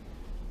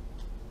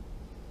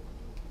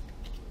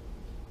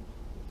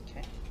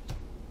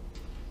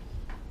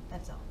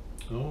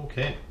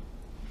 Okay.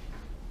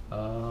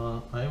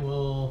 I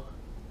will.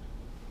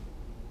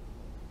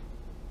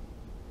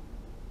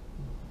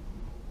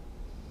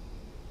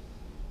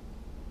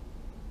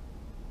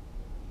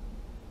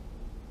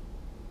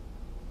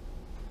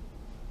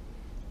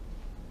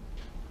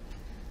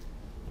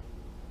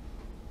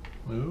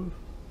 Move.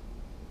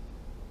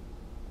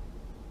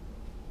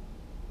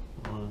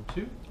 1,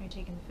 2. Are you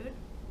taking the food?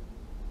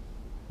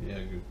 Yeah,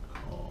 good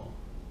call.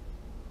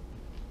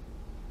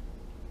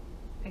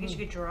 I guess you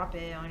could drop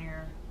it on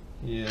your.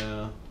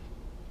 Yeah.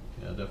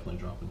 Yeah, definitely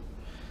dropping.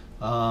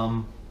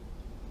 Let's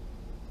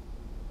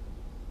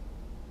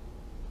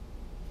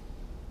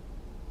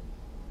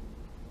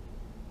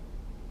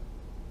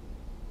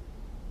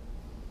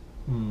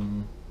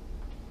move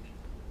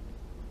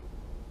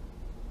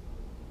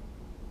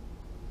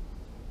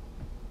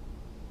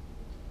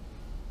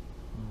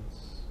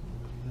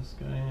this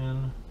guy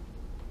in.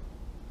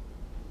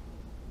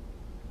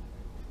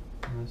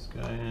 This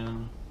guy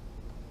in.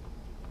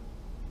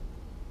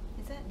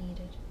 Is that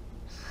needed?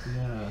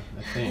 Yeah,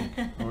 I think.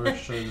 Or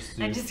should I just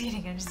do I'm just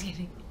kidding. I'm just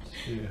kidding.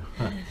 2?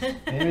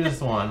 Maybe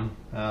just 1.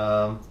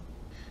 I'm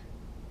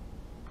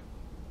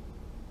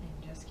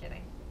just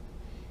kidding.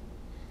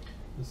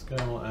 This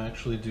guy will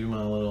actually do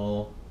my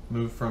little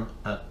move from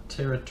a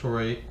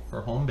territory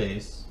or home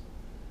base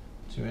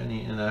to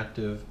any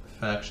inactive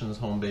faction's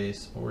home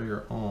base or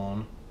your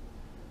own.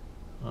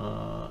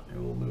 It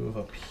will move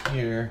up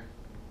here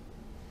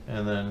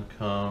and then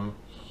come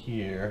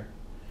here,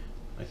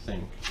 I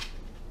think.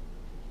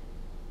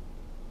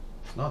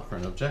 It's not for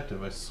an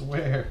objective, I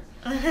swear,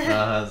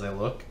 as I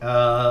look.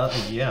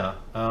 Yeah,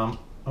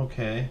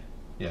 okay.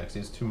 Yeah, because he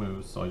has 2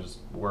 moves, so I just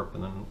warp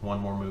and then 1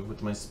 more move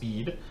with my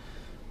speed.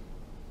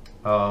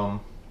 So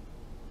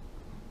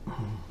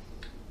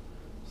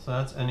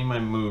that's ending my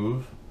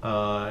move.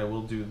 I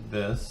will do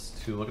this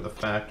to look at the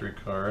factory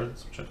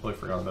cards, which I totally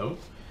forgot about.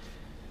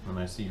 And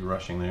I see you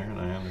rushing there,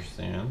 and I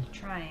understand.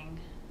 Trying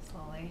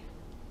slowly.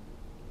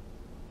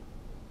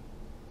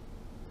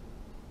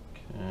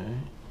 Okay.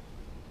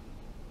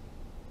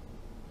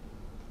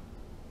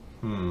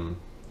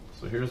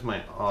 So here's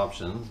my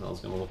options. I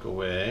was going to look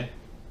away.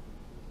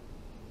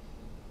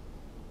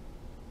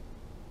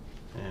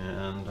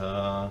 And,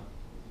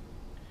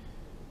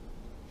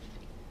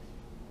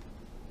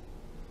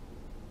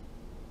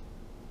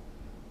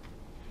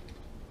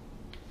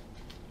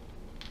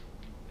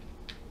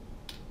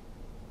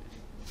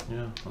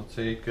 yeah, I'll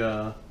take,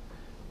 so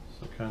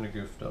kind of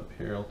goofed up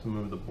here. I'll have to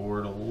move the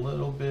board a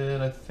little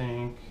bit, I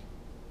think.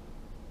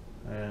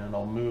 And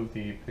I'll move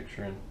the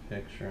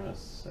picture-in-picture in a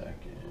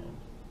second.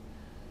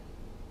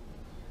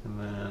 And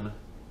then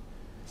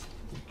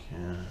we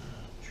can,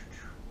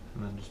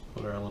 and then just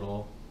put our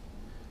little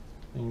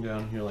thing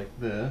down here like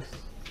this.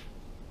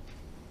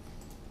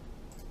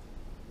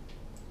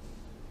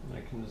 And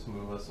I can just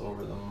move us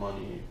over the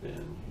money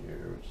bin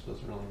here, which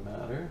doesn't really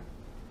matter.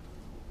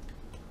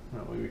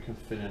 That way we can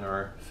fit in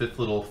our 5th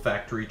little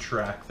factory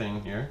track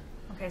thing here.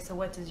 Okay, so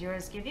what does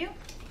yours give you?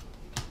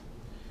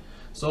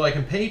 So I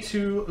can pay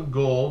 2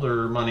 gold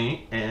or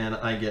money, and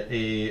I get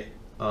a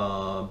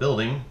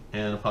building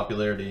and a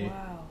popularity.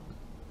 Wow.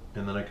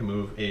 And then I can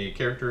move a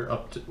character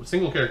up to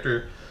single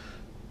character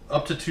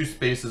up to 2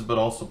 spaces, but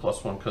also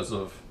 +1 because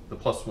of the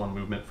 +1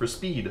 movement for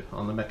speed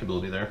on the mech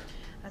ability there.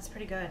 That's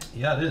pretty good.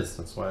 Yeah, it is.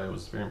 That's why it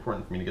was very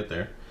important for me to get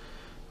there,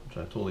 which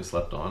I totally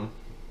slept on.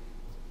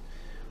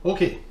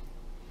 Okay.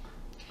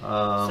 So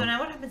now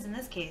what happens in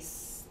this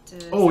case?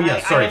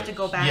 Yeah, sorry. I have to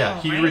go back yeah,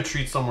 home, he right?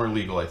 retreats somewhere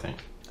legal, I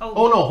think.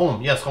 Oh no,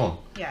 home. Yes, home.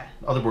 Yeah.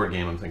 Other board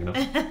game I'm thinking of.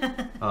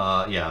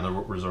 Yeah, and the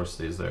resource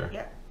stays there.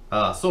 Yeah.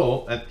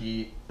 So at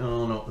the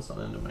no, that's not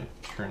the end of my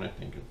turn. I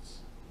think it's.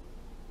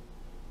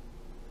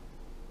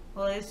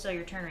 Well, it is still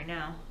your turn right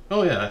now.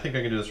 Oh yeah, I think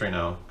I can do this right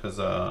now because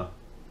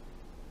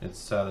it's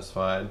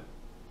satisfied.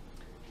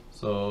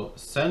 So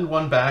send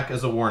 1 back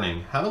as a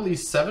warning. Have at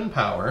least 7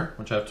 power,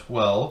 which I have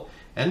 12,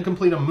 and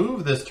complete a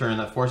move this turn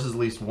that forces at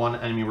least 1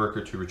 enemy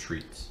worker to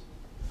retreat.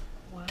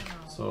 Wow.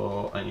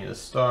 So I need a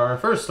star.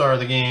 First star of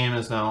the game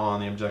is now on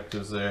the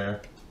objectives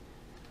there.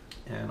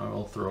 And I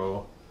will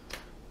throw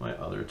my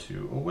other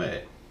 2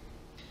 away.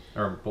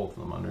 Or both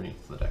of them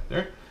underneath the deck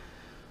there.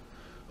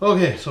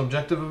 Okay, so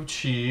objective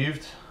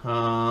achieved. Do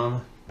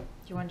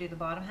you want to do the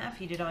bottom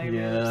half? You did all your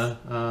moves.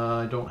 Yeah,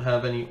 I don't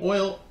have any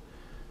oil.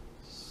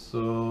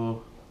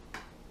 So,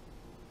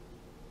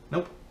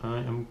 nope, I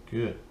am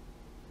good.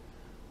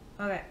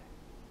 Okay.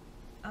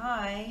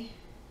 I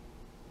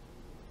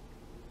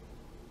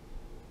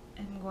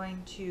am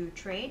going to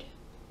trade.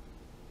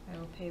 I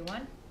will pay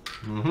 1.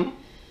 Mm-hmm.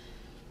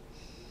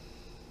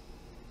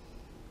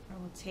 I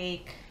will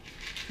take.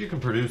 If you can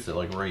produce it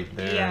like right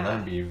there, Yeah.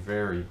 that'd be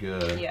very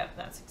good. Yeah,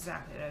 that's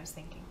exactly what I was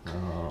thinking.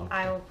 Oh, okay.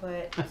 I will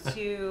put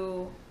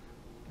 2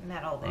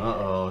 metal there.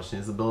 Uh-oh, she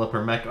needs to build up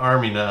her mech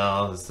army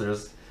now.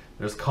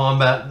 There's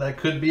combat that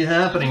could be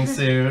happening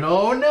soon.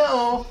 Oh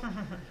no!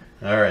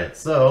 Alright,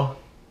 so...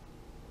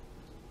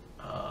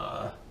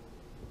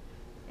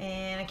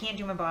 And I can't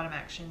do my bottom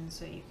action,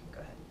 so you can go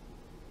ahead.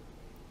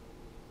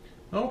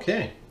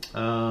 okay.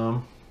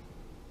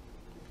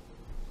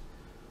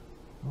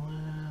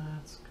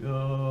 Let's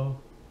go.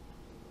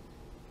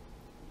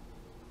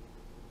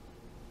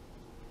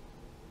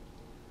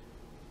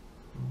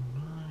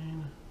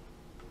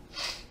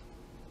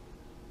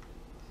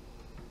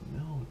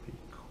 Mill would be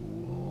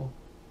cool.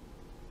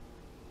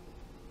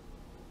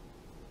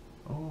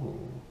 Oh,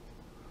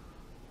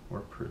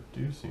 or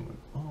producing would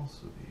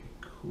also be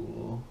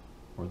cool.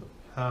 Or the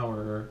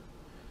power.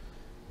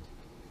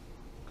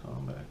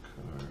 Combat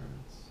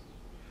cards.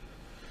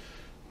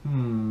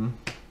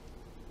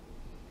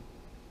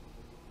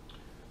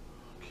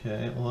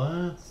 Okay,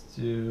 let's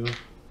do.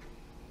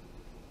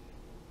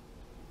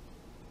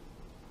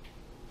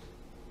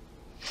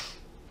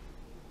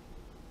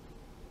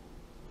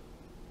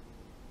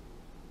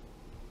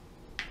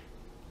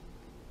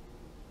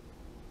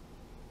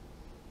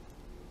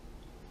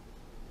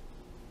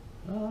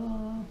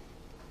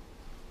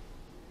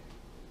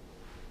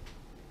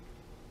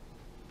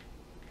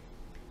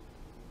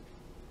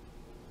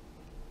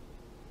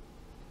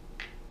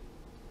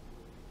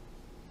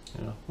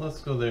 Yeah,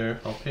 let's go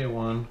there. I'll pay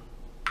 1.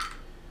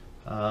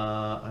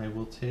 I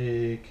will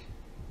take.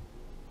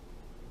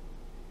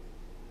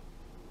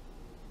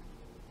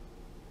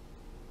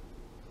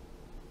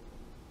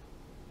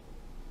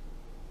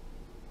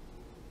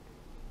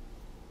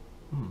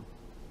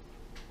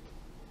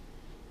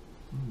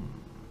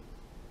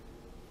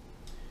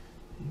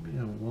 Maybe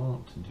I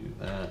want to do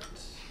that.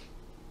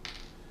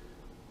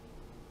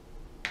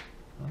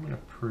 I'm going to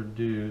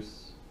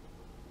produce.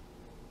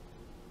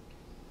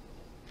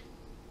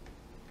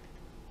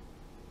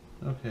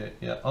 Okay,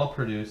 yeah, I'll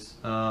produce.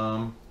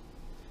 And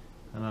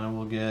I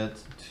will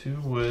get 2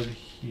 wood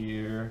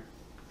here.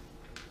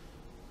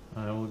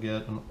 I will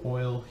get an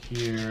oil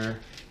here.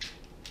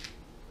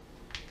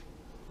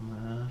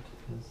 That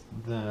is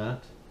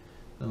that.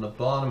 Then the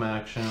bottom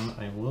action,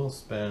 I will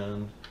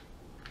spend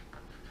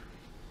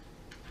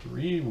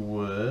 3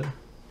 wood.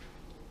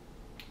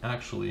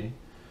 Actually,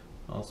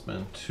 I'll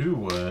spend 2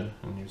 wood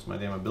and use my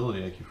damn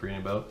ability I keep reading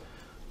about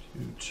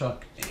to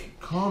chuck a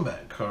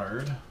combat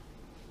card.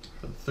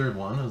 For the 3rd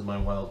one is my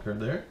wild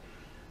card there.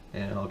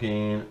 And I'll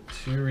gain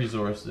 2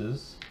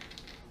 resources.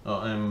 Oh,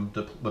 I'm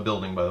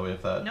building, by the way,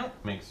 if that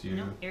makes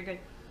you you're good.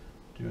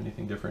 Do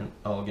anything different.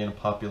 I'll gain a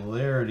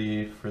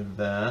popularity for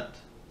that.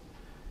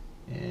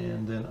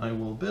 And then I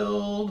will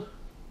build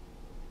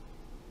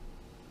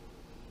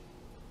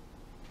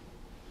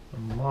a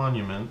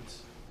monument.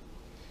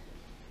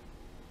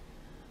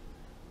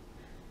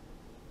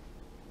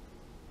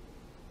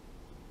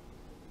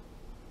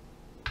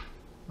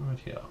 Right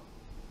here.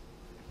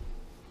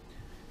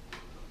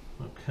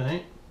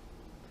 Okay.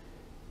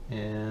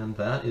 And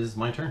that is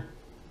my turn.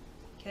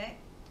 Okay.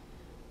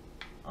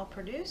 I'll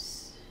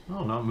produce.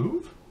 Oh, not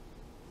move?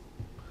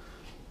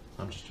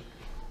 I'm just joking.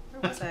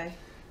 Where was I?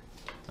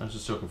 I was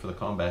just joking for the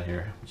combat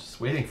here. I'm just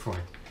waiting for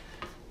it.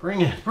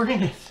 Bring it,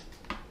 bring it!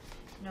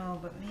 No,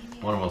 but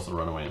maybe. One of us will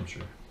run away, I'm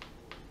sure.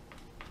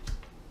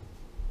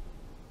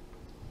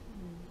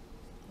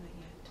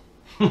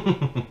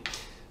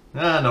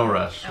 Not yet. No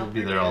rush. I'll We'll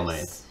be there all night.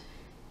 produce.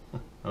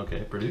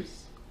 Okay,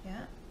 produce.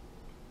 Yeah.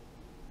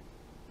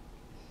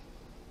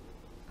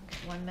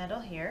 Okay, 1 metal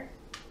here.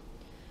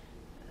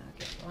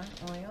 Okay, 1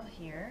 oil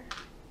here.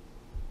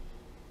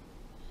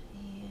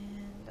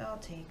 And I'll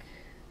take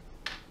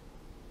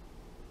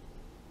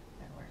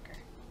that worker.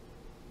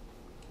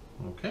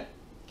 Okay.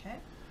 Okay.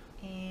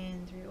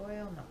 And 3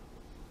 oil,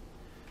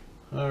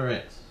 no.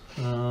 Alright.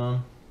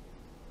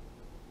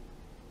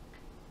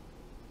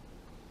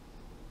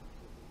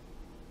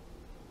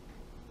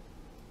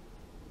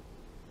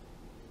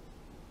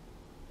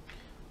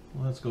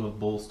 Let's go with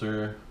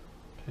bolster.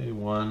 Pay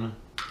 1.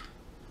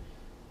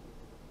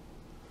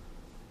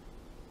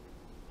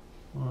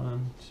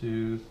 1,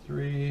 2,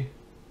 3.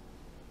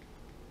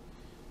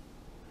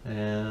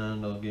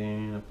 And I'll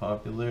gain a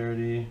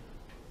popularity.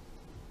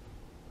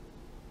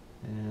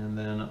 And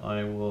then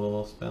I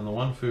will spend the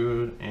 1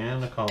 food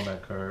and a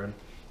combat card.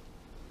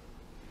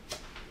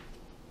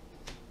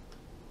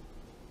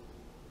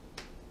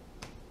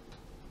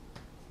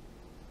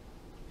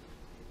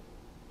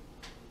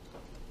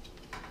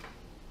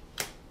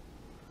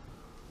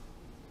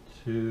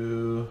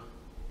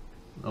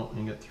 Oh,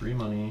 you get 3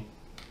 money.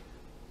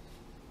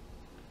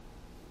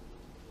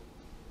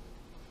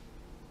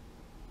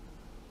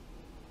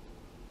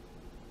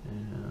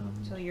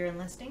 And So you're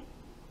enlisting?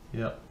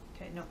 yep.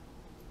 Okay, no.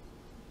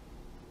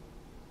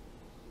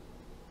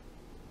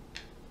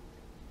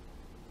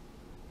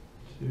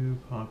 To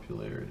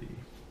popularity.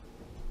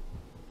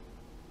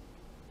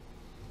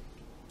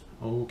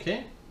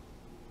 Okay.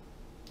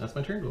 That's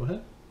my turn. Go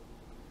ahead.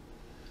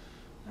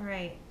 All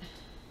right.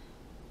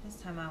 This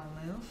time I will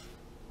move.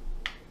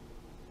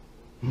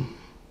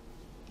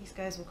 These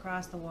guys will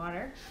cross the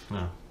water.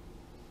 No.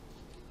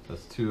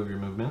 That's 2 of your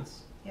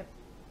movements. Yep.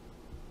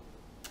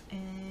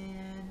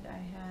 And I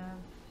have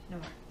no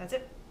more. That's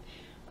it.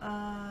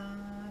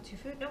 2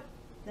 food. Nope.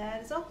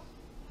 That is all.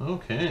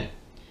 Okay.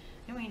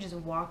 And we can just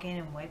walk in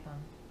and wipe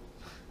them.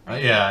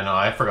 Yeah, I know.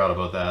 I forgot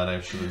about that. I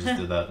should have just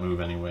did that move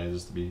anyway,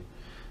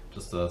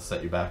 just to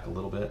set you back a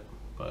little bit.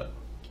 But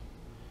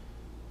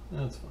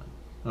that's fine.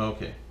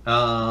 Okay.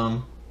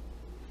 What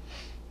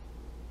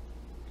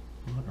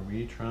are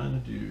we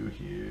trying to do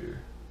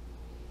here?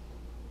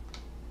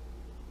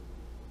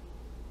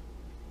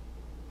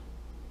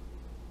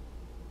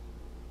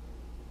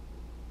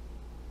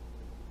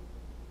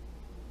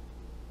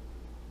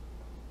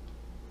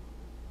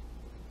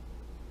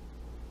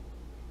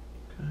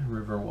 Okay,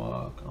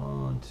 Riverwalk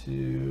on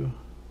to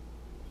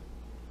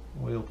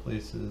oil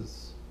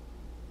places.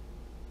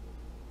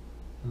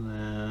 And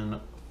then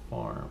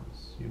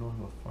farms. You don't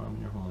have a farm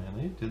in your homeland.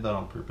 They did that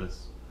on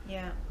purpose.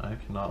 Yeah. I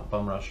cannot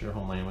bum rush your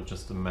homeland with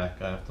just a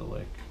mech. I have to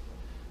like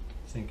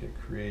think it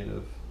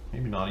creative.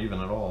 Maybe not even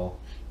at all.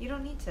 You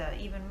don't need to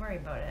even worry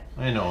about it.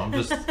 I know, I'm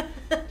just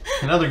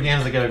in other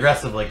games that get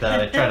aggressive like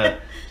that, I try to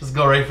just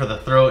go right for the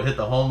throat, hit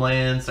the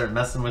homeland, start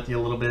messing with you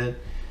a little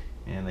bit,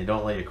 and they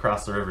don't let you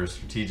cross the river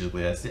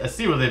strategically. I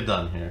see what they've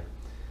done here.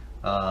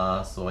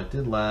 So I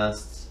did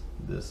last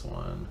this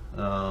one.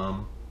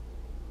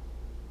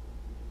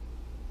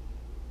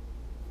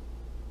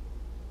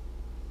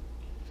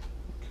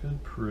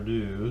 Could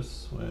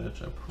produce,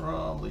 which I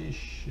probably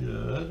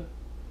should.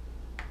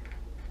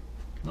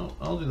 No,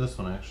 I'll do this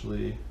one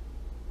actually.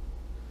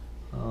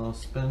 I'll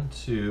spend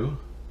 2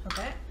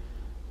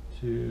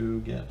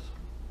 to get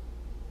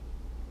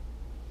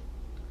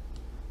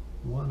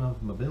one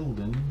of my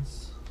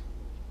buildings,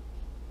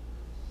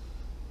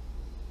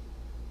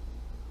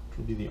 which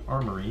will be the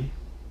armory.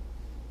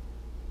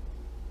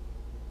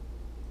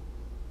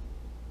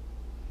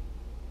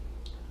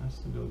 Has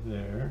to go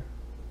there.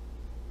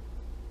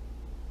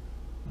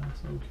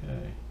 That's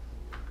okay.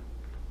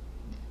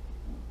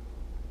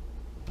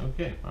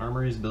 Okay,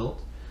 armory's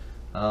built.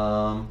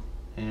 And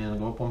I'll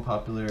go up 1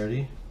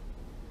 popularity.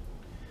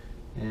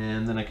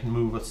 And then I can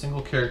move a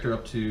single character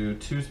up to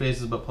 2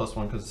 spaces, but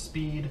 +1 because of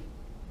speed.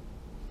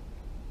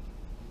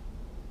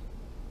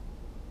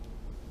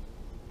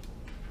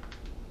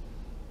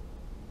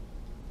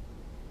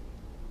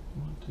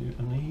 What do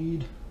I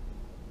need?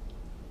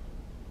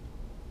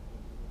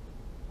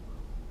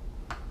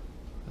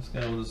 This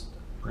guy will just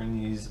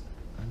bring these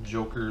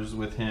jokers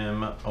with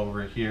him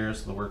over here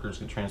so the workers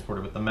can transport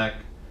it with the mech.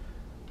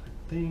 I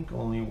think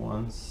only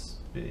 1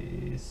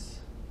 space.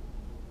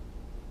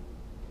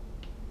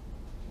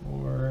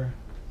 Or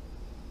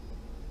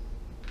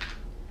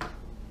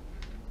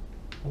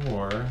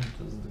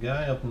does the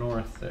guy up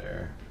north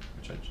there,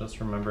 which I just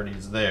remembered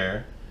he's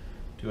there,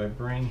 do I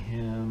bring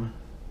him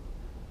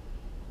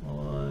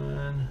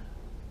 1,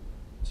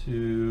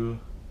 2,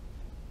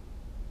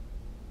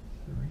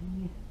 3?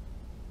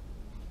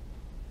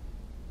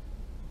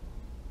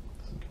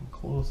 Doesn't come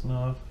close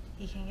enough.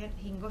 He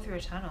can go through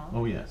a tunnel.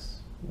 Oh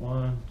yes.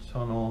 1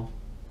 tunnel.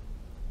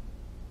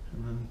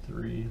 And then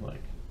 3,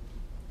 like,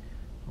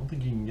 I don't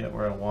think he can get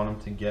where I want him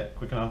to get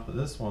quick enough, but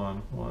this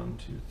one, 1,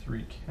 2,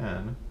 3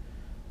 can.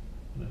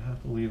 But I'd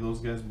have to leave those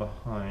guys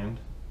behind,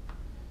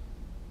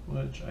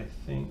 which I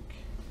think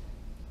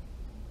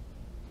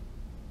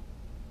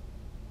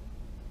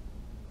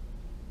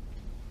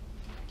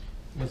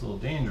it's a little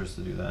dangerous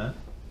to do that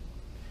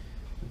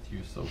with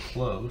you so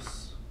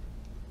close.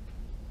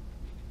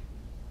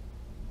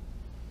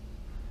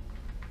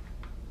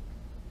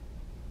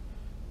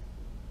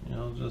 Yeah,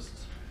 I'll just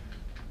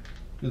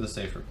do the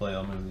safer play.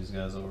 I'll move these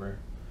guys over.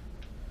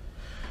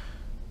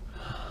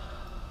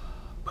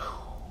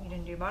 You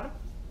didn't do bottom?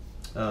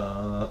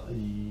 Oh,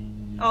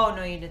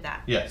 no, you did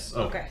that. yes.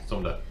 Oh, okay. So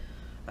I'm done.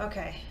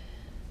 Okay.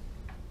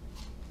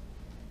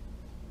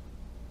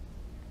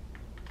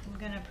 I'm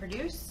gonna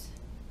produce.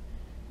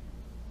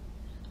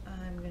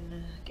 I'm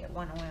gonna get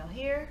 1 oil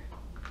here.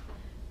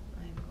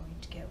 I'm going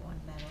to get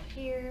 1 metal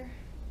here.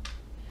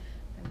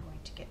 I'm going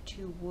to get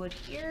 2 wood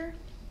here.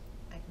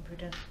 I can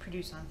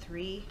produce on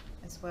 3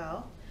 as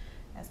well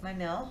as my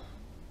mill.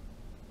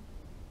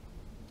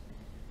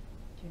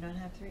 Do not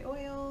have 3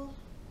 oil,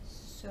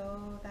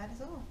 so that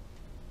is all.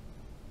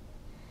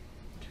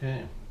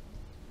 Okay.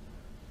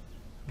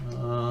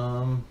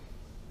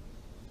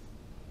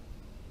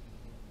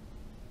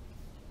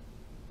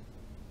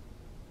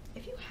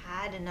 If you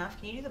had enough,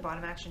 can you do the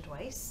bottom action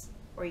twice?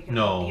 Or you can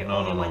No.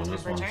 only one time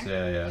This per one's, turn?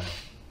 yeah.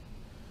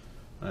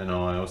 I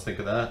know, I always think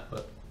of that,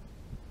 but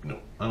no,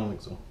 I don't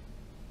think so.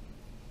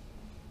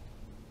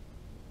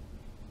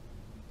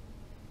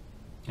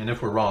 And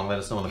if we're wrong, let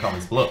us know in the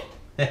comments below.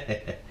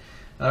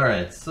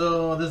 Alright,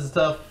 so this is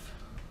tough.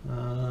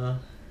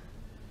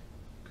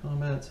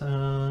 Combat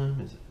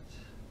time, is it?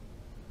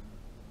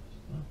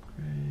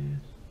 Upgrade.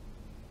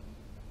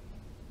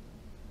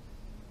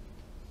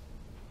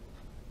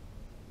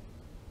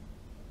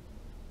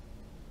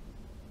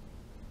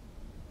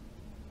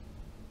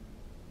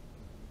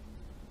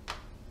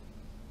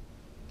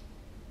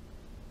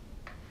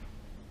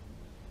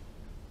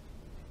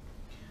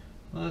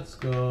 Let's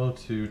go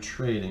to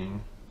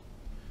trading.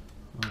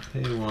 I'll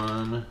pay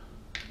 1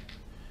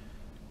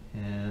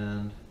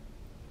 and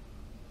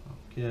I'll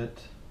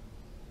get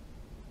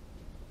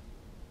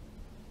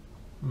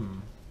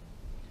I'll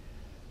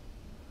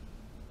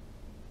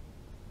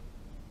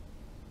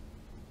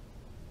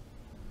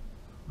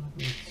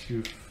go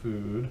to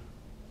food.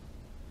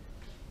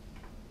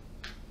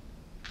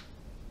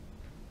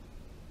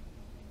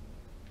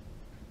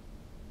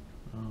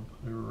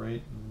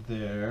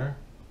 there.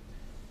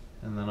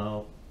 And then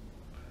I'll...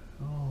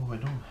 Oh, I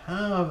don't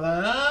have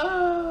that.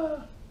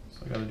 Ah!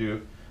 So I gotta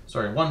do...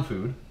 Sorry, 1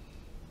 food.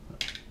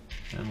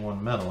 And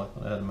 1 metal. I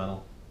thought I had a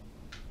metal.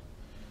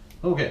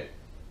 Okay.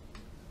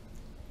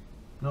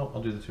 No,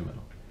 I'll do the 2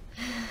 metal.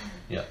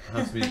 Yeah, it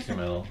has to be 2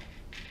 metal.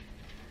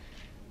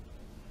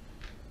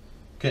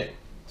 Okay,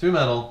 2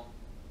 metal.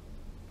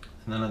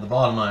 And then at the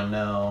bottom I'm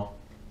now...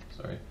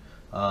 Sorry.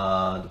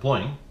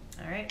 Deploying.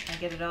 Alright, I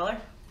get $1.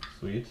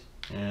 Sweet.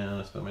 And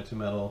I spent my 2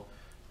 metal.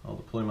 I'll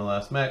deploy my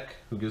last mech,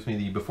 who gives me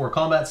the before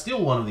combat,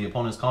 steal 1 of the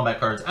opponent's combat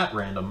cards at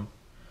random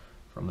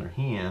from their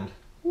hand.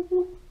 Whoop,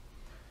 whoop.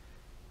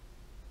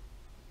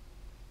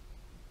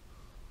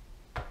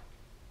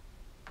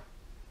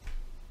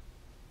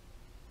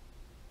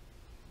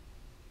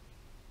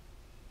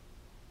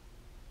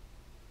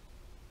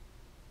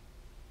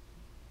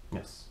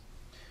 Yes.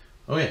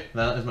 Okay,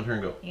 that is my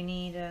turn. Go. You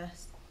need a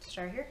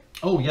star here?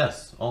 Oh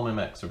yes, all my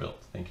mechs are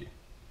built. Thank you.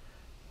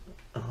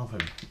 I don't know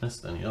if I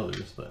missed any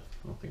others, but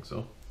I don't think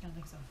so. I don't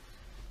think so.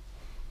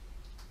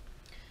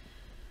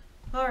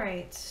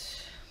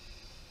 Alright.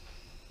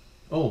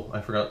 Oh, I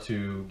forgot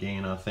to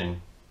gain a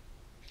thing.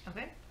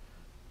 Okay.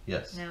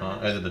 Yes, Now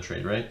I did the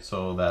trade, right?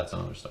 So that's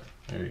another star.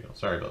 There you go.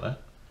 Sorry about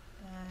that.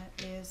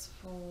 That is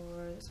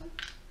for this one.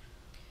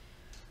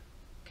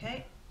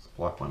 Okay. It's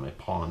blocked by my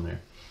pawn there.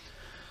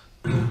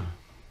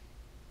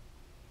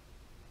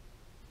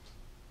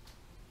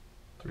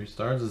 3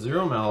 stars, a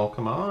 0 metal.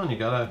 Come on, you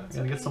gotta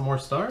get some more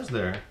stars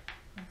there.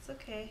 That's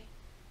okay.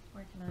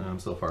 Working on it. I'm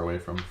so far away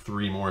from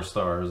 3 more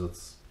stars.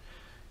 It's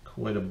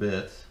quite a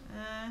bit.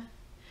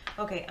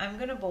 Okay, I'm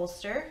gonna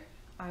bolster.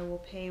 I will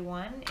pay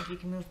 1 if you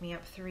can move me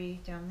up 3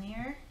 down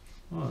there.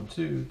 1,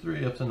 2,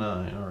 3, up to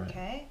 9. All right.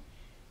 Okay.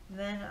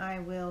 Then I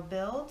will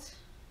build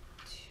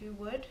 2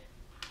 wood.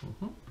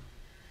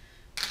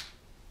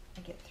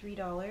 I get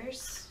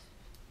 $3.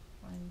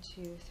 1,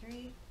 2,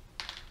 3.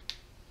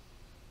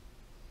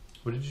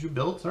 What did you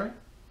build? Sorry.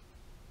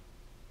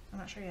 I'm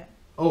not sure yet.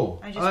 Oh,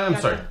 I just I'm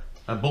forgot sorry.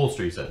 to-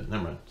 Bolster, you said.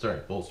 Never mind. Sorry,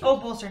 bolster. Oh,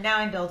 bolster. Now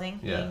I'm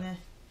building. Yeah. Getting the-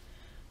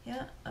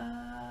 yeah.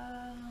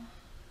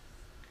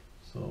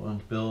 So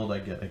on build, I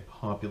get a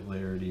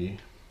popularity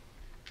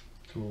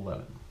to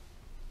 11.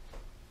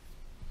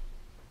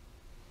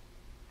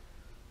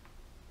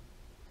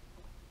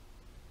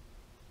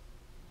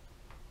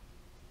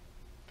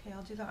 Okay,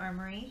 I'll do the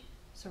armory.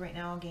 So right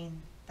now I'll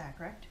gain that,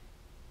 correct?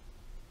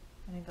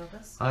 When I build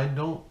this? I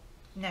don't...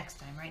 Next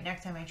time, right?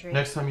 Next time I trade?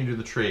 Next time you do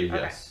the trade,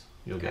 Okay. yes.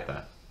 You'll get Okay.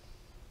 that.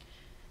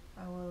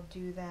 I will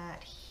do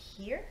that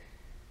here.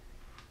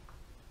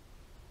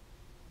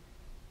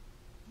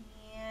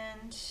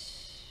 And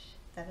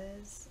that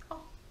is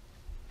all.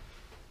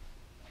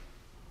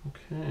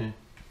 Okay.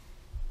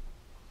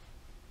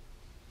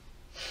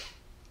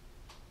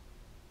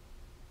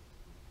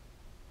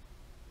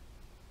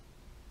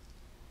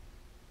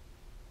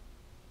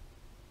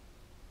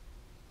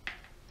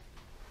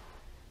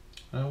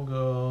 I will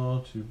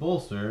go to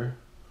bolster.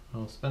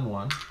 I'll spend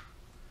 1.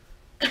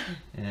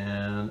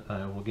 And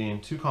I will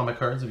gain 2 combat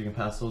cards if you can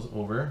pass those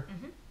over.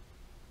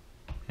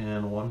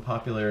 And 1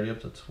 popularity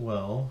up to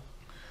 12.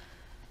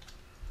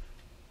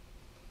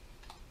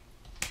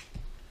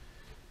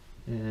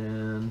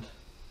 And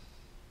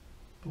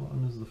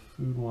bottom is the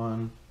food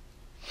one.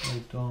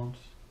 I don't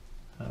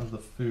have the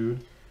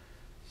food,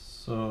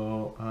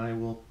 so I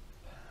will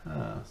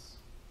pass.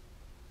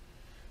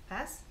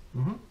 Pass?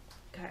 Mm-hmm.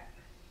 Okay.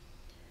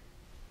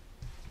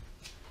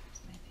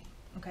 That's my thing.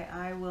 Okay,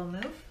 I will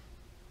move.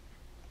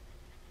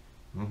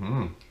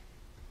 Mm-hmm.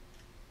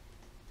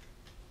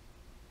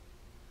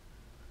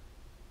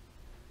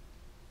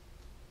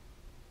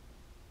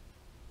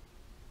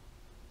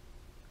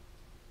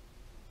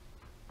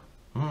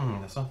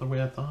 That's not the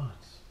way I thought.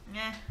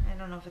 I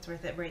don't know if it's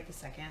worth it right this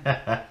second.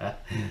 Yeah,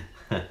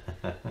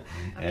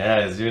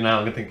 as you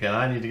now thinking,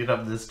 I need to get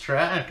up this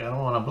track. I don't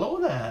want to blow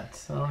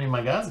that. I don't need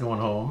my guys going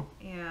home.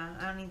 Yeah,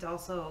 I don't need to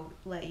also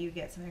let you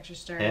get some extra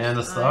stars. And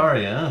a star,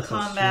 yeah,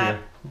 combat.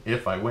 that's true.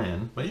 If I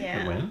win, but you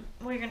could win.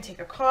 Well, you're gonna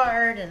take a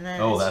card and then.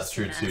 Oh, it's that's just a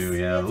true mess. too.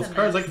 Yeah, It's those a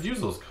cards. I mess. could use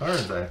those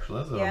cards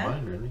actually. That's a Yeah?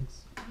 reminder, at least.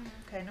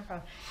 Okay, no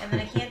problem. And then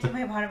I can't do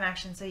my bottom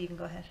action, so you can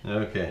go ahead.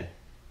 Okay,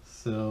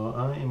 so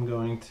I am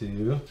going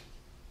to.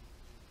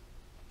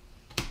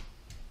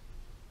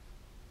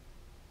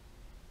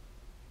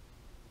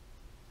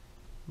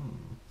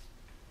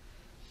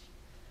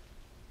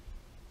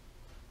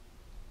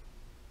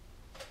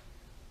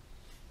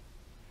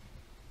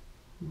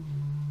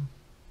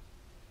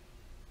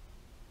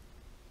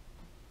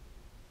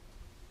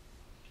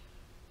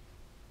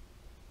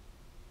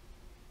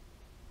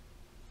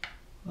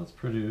 Let's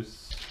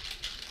produce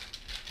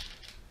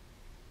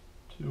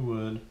 2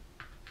 wood,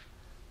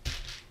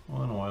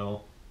 1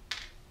 oil.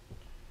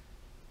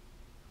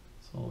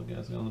 That's all the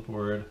guys got on the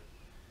board.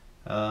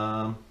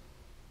 And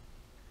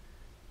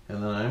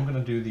then I'm going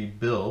to do the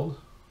build,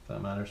 if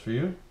that matters for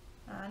you.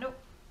 Nope.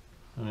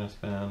 I'm going to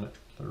spend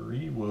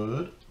 3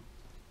 wood.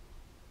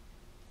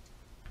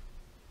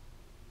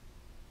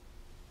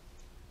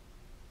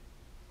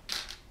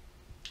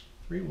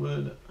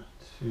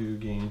 to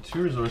gain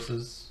 2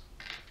 resources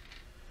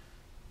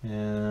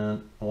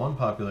and 1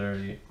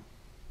 popularity.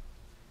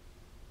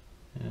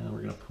 And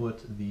we're going to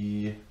put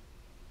the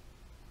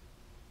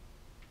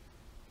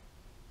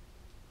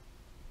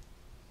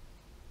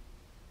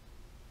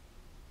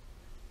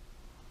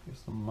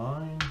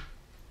mine.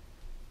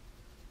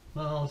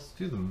 No, let's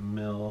do the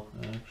mill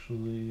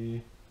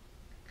actually.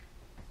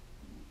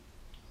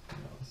 Yeah,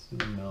 let's do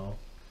the mill.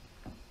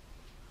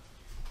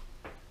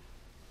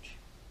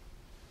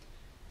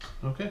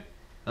 Okay.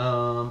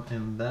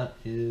 And that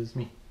is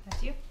me.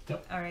 That's you?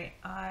 Yep. All right,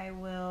 I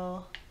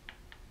will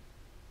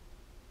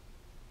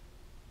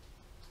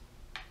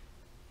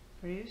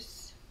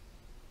produce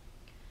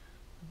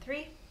 3.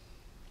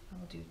 I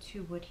will do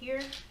 2 wood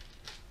here,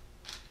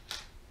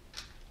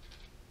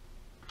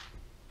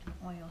 an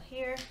oil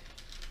here,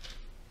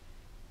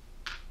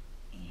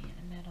 and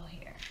a metal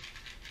here.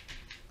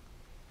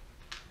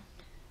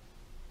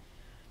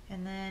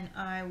 And then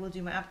I will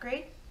do my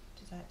upgrade.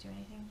 Does that do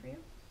anything for you?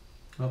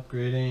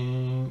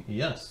 Upgrading,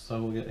 yes, I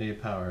will get a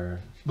power.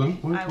 Boom,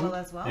 boom, I boom. will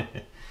as well.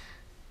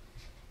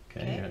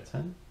 Okay, you're at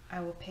 10. I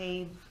will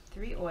pay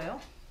 3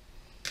 oil.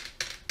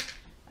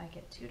 I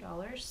get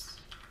 $2.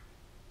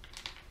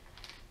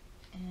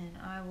 And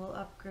I will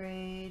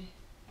upgrade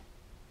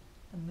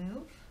the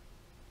move.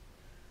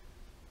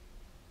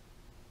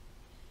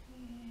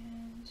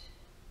 And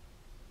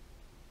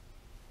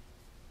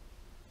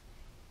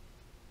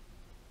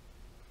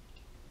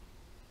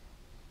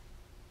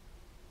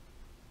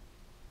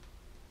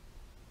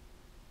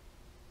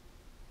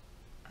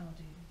I'll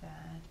do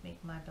that,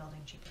 make my building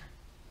cheaper.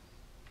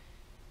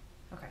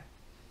 Okay.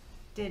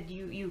 Did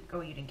you oh,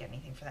 you didn't get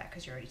anything for that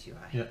because you're already too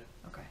high. Yep.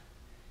 Okay.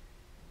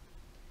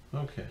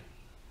 Okay.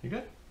 You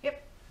good?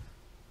 Yep.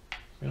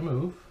 I'm gonna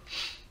move.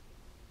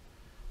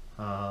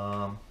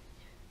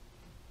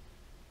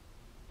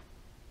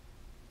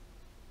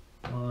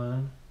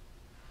 1,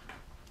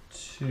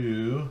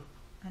 2.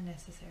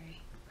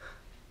 Unnecessary.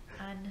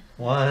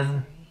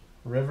 1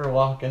 river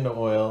walk into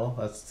oil.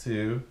 That's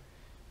 2.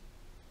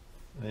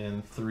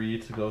 And 3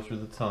 to go through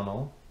the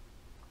tunnel.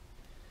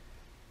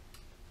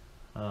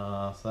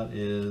 So that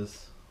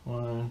is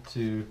 1,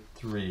 2,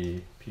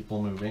 3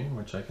 people moving,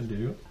 which I can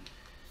do.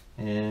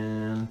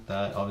 And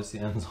that obviously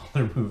ends all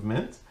their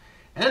movement.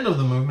 End of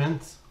the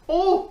movement.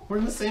 Oh, we're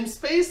in the same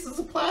space as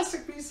the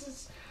plastic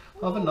pieces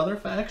of another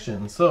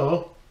faction.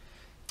 So,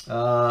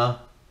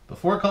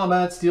 before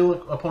combat,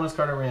 steal opponent's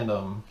card at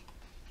random.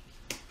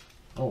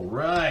 All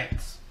right.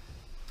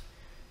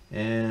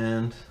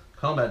 And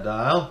combat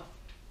dial.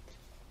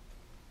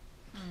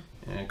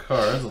 And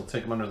cards, I'll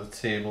take them under the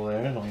table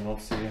there. I don't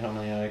see how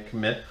many I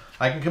commit.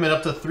 I can commit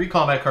up to 3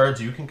 combat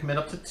cards. You can commit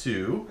up to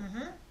 2.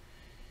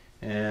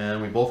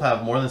 And we both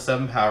have more than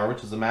 7 power,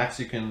 which is the max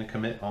you can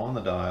commit on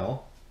the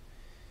dial.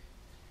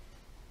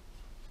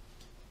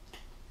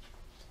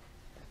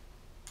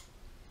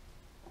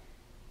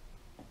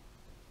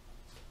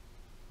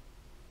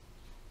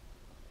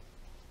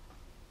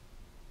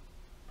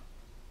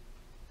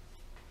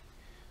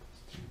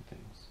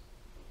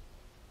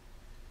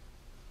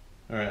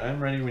 All right,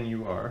 I'm ready when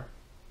you are.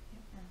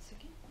 Yep, 1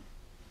 second.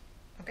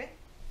 Okay.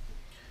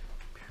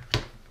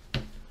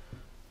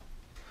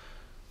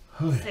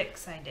 Okay.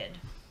 6 I did.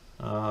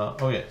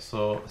 Okay,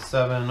 so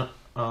 7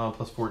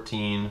 plus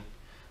 14.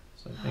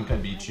 So I think I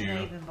beat Why did you.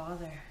 I even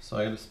bother? So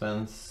I got to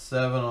spend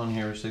 7 on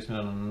here, which takes me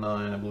down to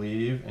 9, I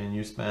believe. And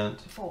you spent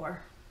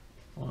 4.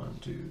 1,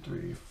 2,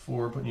 3,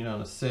 4, putting you down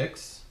to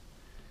 6.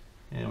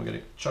 And we got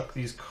to chuck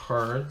these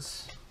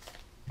cards.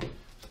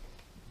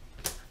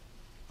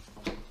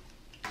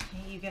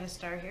 You get a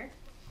star here.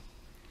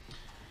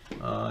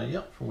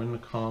 Yep, for win the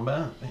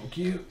combat. Thank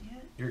you. Yeah.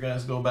 Your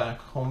guys go back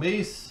home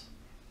base.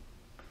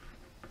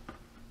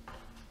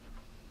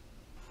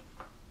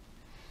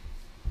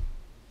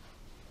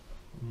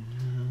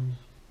 And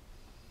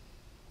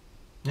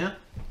yeah,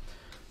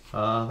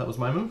 that was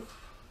my move.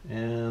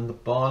 And the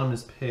bottom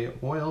is pay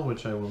oil,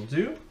 which I will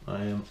do.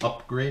 I am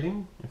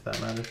upgrading, if that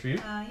matters for you.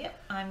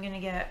 Yep, I'm gonna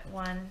get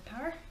 1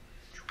 power.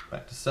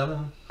 Back to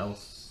 7. I will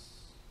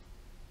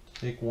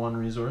take 1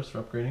 resource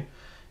for upgrading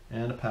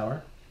and a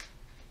power.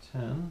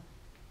 10.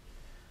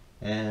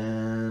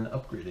 And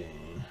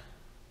upgrading.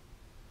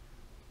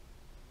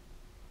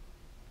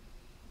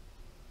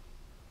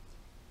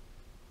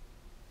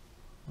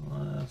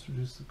 Let's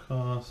reduce the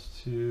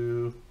cost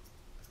to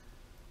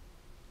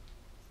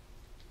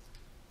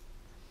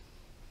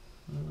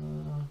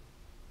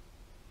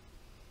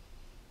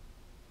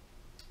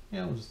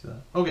yeah, we'll just do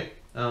that. Okay,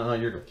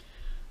 you're good.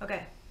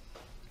 Okay,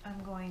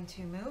 I'm going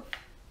to move.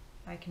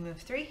 I can move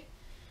 3.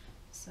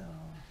 So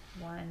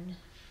 1,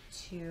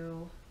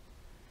 2,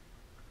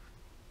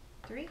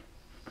 3.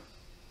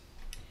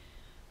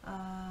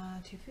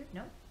 2 food.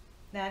 No,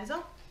 that is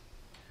all.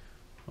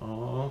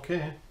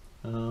 Okay.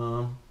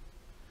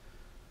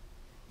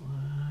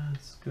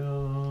 Let's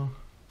go.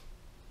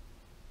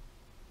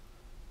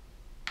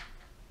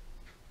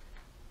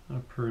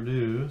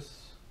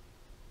 Produce.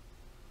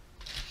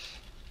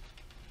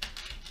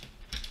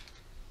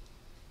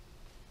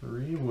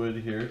 3 wood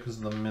here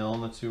because of the mill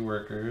and the 2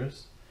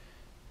 workers.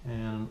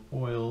 And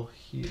oil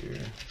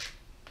here.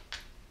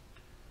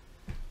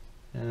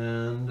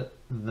 And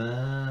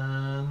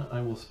then I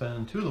will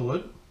spend 2 of the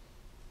wood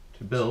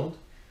to build.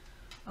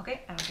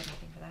 Okay, I don't get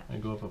anything for that. I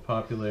go up a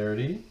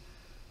popularity.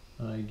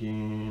 I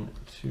gain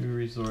 2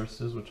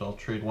 resources, which I'll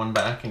trade 1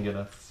 back and get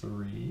a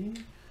 3.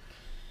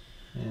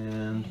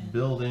 And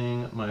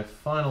building my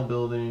final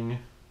building,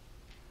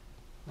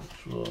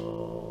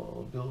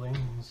 actual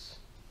buildings.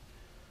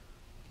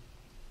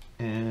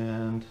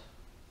 And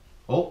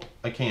oh,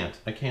 I can't,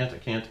 because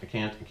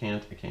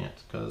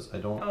I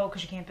don't. Oh,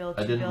 because you can't build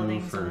I 2 didn't move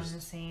buildings on first.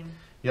 the same.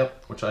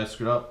 Yep, which I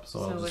screwed up,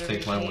 so I'll just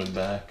take my take? wood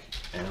back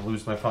and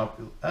lose my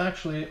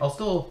Actually, I'll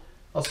still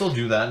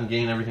do that and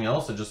gain everything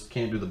else. I just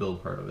can't do the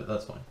build part of it.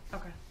 That's fine.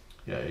 Okay.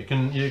 Yeah, you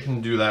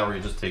can do that where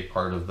you just take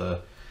part of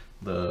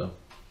the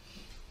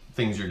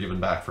things you're given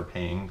back for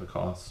paying the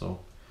cost.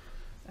 So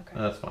Okay.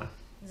 that's fine.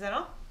 Is that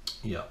all?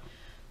 Yeah. All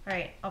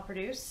right, I'll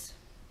produce.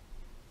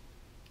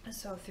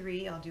 So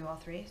 3, I'll do all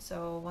 3.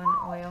 So 1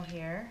 oil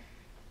here,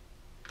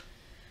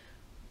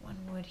 1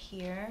 wood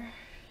here,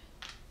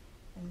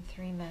 and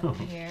 3 metal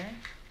here.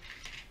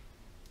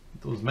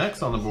 Those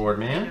mechs on the board,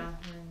 man. No, 1,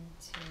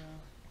 2,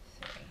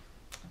 3.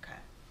 Okay.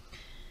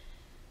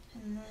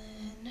 And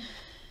then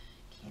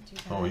can't do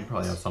that. Oh, you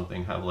probably have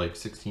something. Have like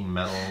 16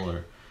 metal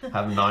or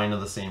have 9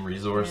 of the same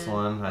resource Yeah.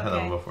 one. I had that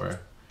Okay. one before.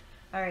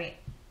 All right.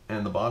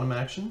 And the bottom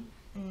action.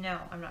 No,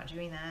 I'm not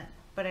doing that.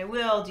 But I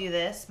will do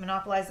this.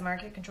 Monopolize the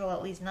market. Control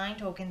at least 9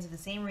 tokens of the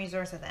same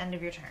resource at the end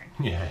of your turn.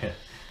 Yeah,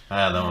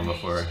 I had that one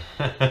before.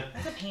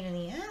 That's a pain in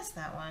the ass,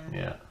 that one.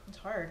 Yeah. It's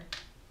hard.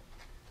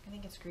 I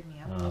think it screwed me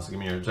up. So give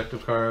me your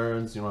objective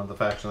cards. You want the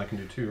faction I can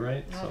do 2,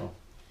 right? Yep. So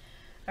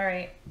All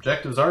right.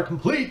 objectives are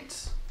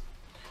complete.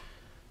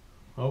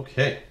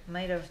 Okay.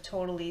 Might have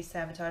totally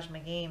sabotaged my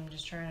game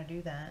just trying to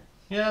do that.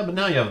 Yeah, but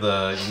now you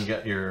can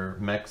get your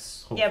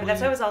mechs. Hopefully. Yeah, but that's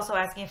why I was also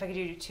asking if I could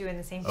do 2 in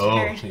the same Oh,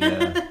 turn.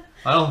 yeah.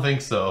 I don't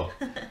think so.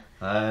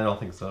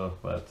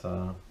 But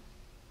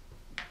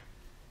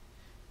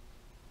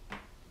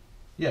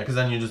yeah, because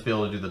then you just be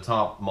able to do the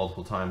top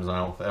multiple times, and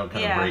I would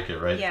kind of break it,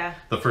 right? Yeah.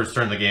 The first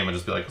turn of the game, I'd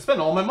just be like,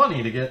 spend all my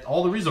money to get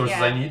all the resources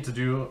I need to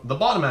do the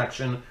bottom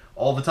action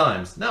all the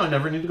times. Now I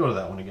never need to go to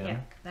that one again. Yeah,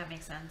 that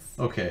makes sense.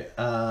 Okay.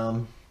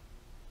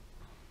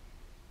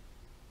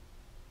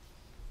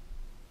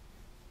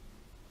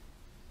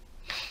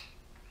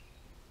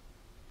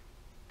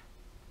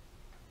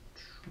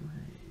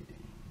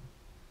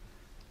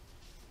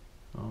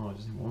 Oh, I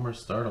just need 1 more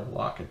star to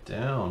lock it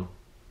down.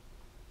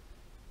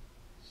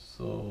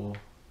 So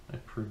I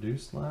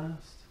produced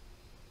last,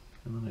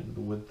 and then I did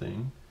the wood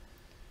thing.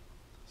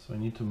 So I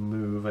need to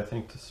move, I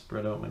think, to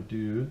spread out my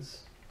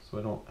dudes, so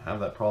I don't have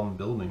that problem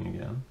building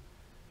again.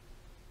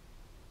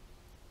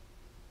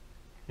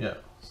 Yeah,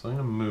 so I'm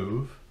gonna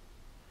move.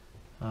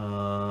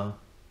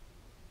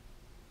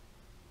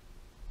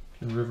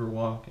 Can river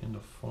walk into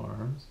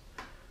farms.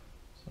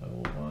 So I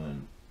will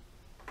 1.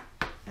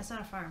 That's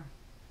not a farm.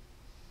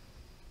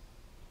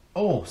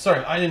 Oh,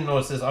 sorry, I didn't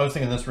notice this. I was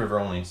thinking this river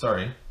only.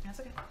 Sorry.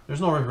 That's okay.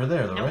 There's no river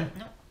there, though, right?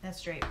 No, that's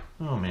straight.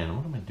 Oh man,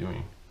 what am I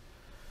doing?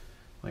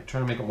 Like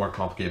trying to make it more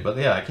complicated, but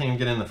yeah, I can't even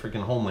get in the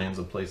freaking homelands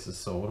of places.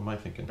 So what am I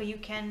thinking? But you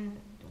can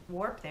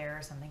warp there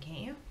or something, can't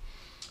you?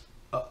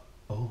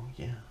 Oh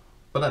yeah,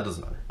 but that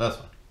doesn't matter. That's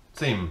fine.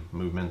 Same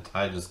movement.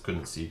 I just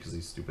couldn't see because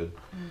these stupid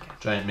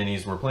giant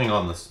minis were playing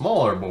on the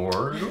smaller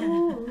board.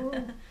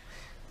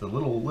 The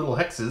little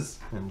hexes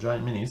and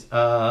giant minis.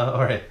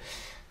 All right.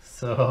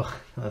 So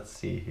let's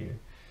see here.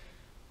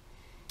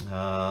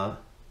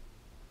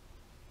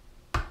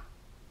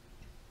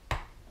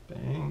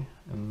 Bang,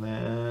 and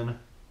then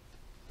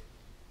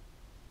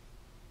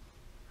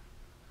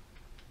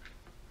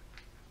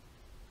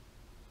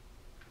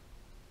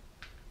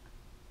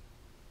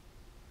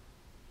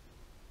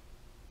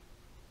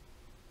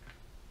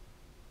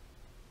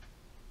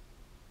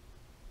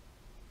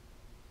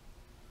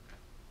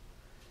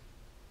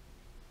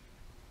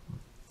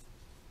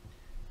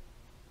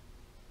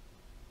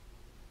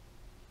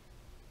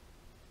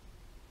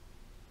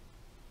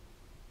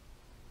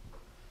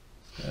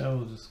I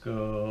will just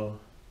go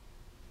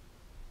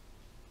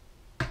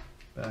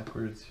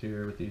backwards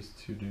here with these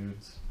 2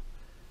 dudes.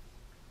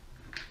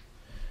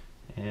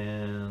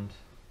 And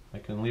I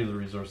can leave the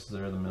resources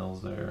there, the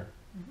mills there.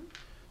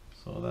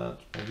 So that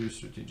we'll do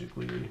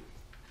strategically.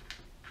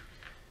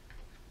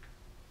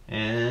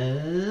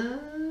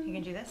 And You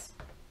can do this?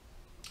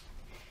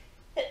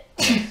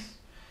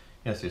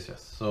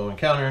 yes. So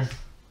encounter,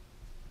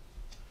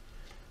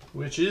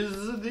 which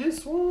is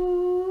this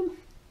one.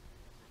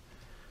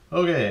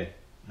 Okay.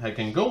 I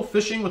can go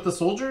fishing with the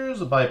soldiers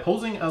by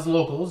posing as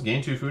locals,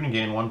 gain 2 food and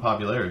gain 1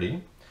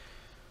 popularity.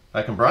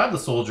 I can bribe the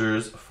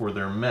soldiers for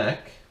their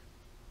mech.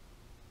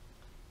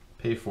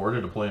 Pay 4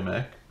 to deploy a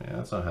mech. Yeah,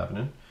 that's not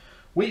happening.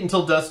 Wait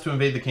until dusk to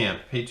invade the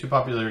camp. Pay 2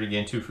 popularity,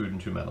 gain 2 food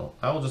and 2 metal.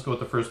 I will just go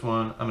with the first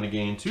one. I'm going to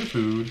gain 2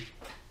 food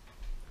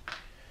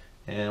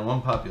and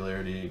 1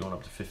 popularity, going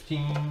up to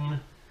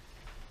 15.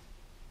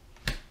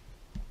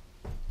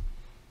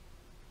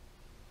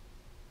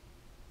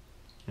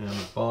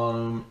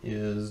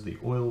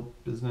 the oil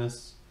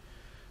business,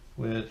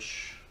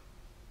 which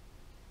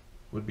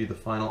would be the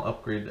final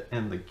upgrade to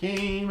end the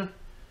game.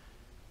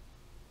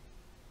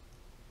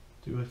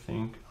 Do I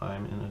think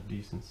I'm in a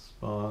decent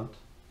spot?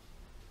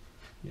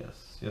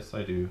 Yes, yes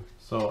I do.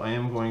 So I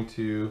am going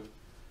to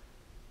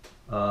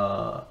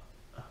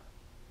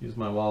use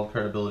my wild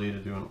card ability to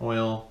do an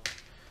oil.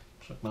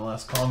 Check my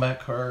last combat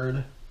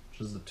card,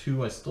 which is the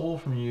 2 I stole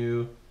from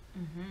you.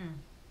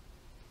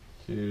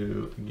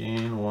 To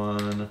gain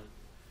 1,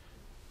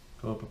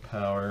 go up a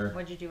power.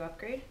 What'd you do,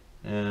 upgrade?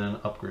 And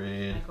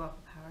upgrade. I go up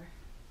a power.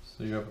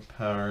 So you're up a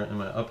power, and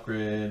my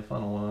upgrade,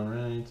 final one,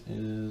 right,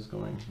 is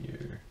going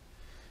here.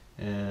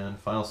 And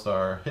final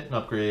star, hitting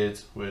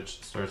upgrades,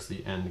 which starts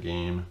the end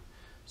game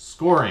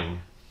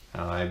scoring.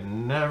 Now, I've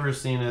never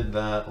seen it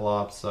that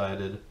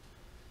lopsided.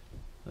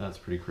 That's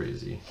pretty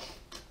crazy.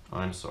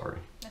 I'm sorry.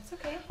 That's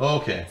okay.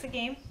 Okay. It's a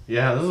game.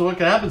 Yeah, this is what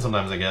can happen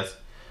sometimes, I guess.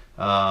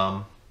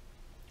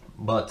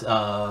 But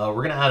we're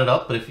going to add it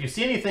up. But if you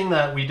see anything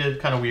that we did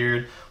kind of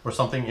weird or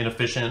something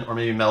inefficient, or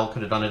maybe Mel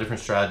could have done a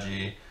different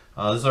strategy,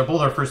 this is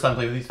both our first time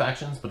playing with these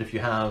factions. But if you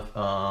have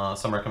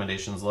some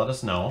recommendations, let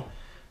us know.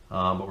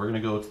 But we're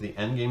going to go to the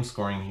end game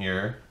scoring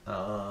here.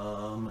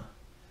 I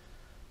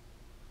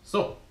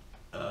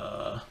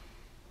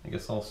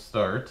guess I'll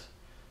start.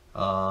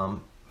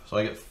 So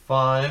I get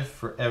 5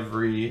 for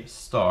every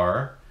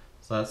star.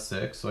 So that's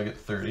 6. So I get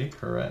 30,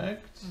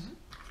 correct?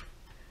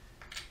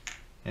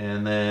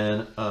 And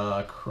then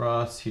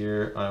across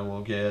here, I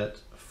will get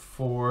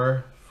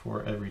 4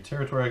 for every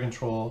territory I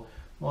control.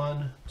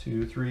 1,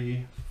 2,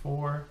 3,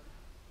 4,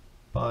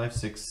 5,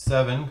 6,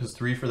 7, because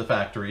 3 for the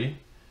factory.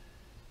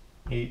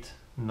 8,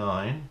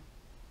 9.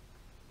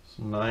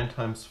 So 9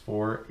 times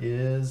 4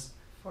 is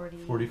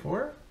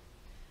 44?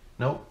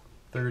 Nope,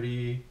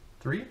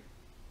 33?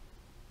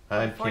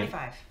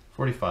 45.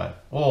 45.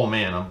 Oh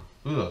man,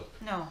 ugh.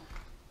 No.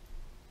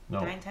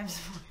 9 times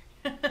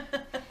 4.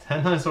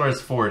 10 times 4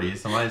 is 40,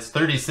 so mine's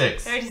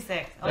 36.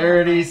 36. Oh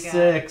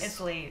 36. It's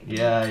late.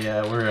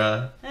 Yeah,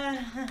 we're,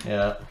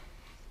 yeah.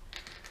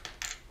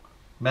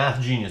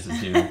 Math geniuses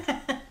here.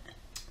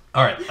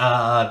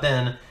 Alright,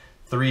 then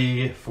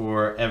 3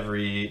 for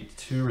every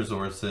 2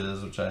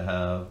 resources, which I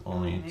have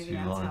only maybe 2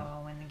 that's on. how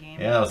I'll win the game.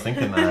 Yeah, I was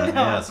thinking that.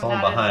 No, yeah, it's falling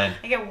behind.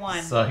 I get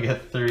 1. So I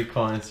get 3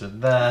 coins for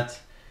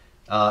that.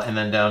 And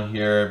then down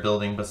here,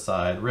 building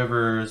beside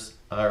rivers,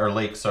 or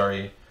lakes,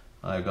 sorry.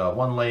 I've got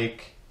 1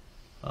 lake,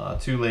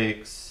 2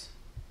 lakes,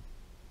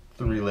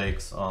 3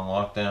 lakes on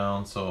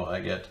lockdown. So I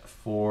get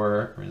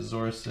 4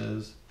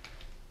 resources,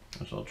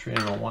 which I'll trade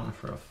in a 1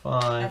 for a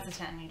 5. That's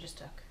the 10 you just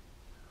took.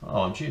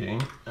 Oh, I'm cheating.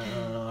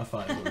 5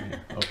 over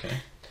here. Okay.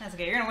 That's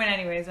okay. You're going to win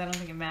anyways. I don't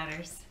think it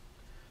matters.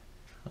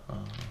 So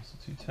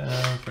 2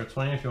 10s for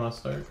 20. If you want to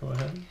start, go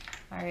ahead.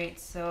 Alright,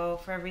 so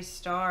for every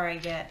star I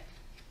get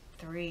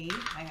 3.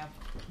 I have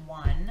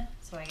 1,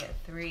 so I get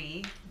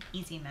 3.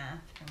 Easy math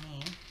for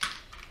me.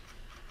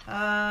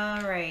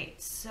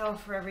 Alright, so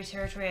for every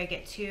territory I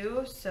get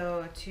 2,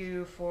 so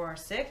 2, 4,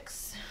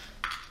 6.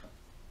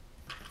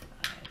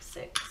 5,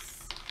 6.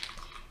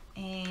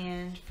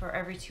 And for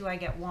every 2 I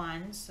get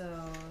 1,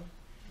 so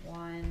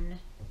 1,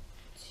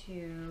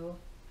 2,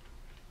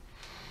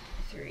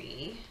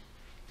 3,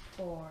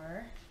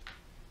 4,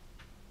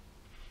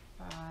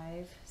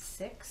 5,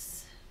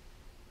 6.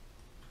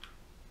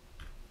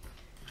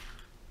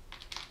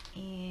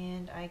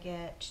 And I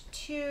get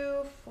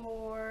 2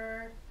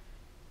 for,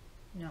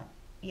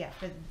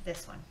 for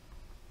this one.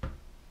 So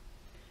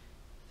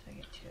I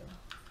get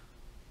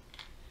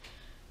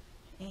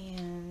 2.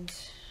 And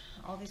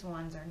all these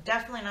ones are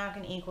definitely not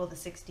going to equal the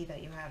 60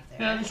 that you have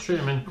there. Yeah, just trade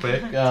them in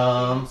quick. So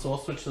I'll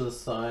switch to the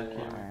side.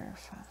 4,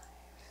 5,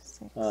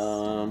 6.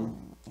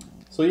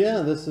 So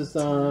yeah, this is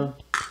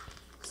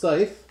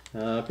Scythe.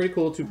 Pretty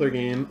cool 2-player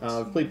game.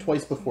 I've played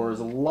twice before. It's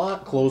a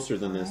lot closer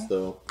than this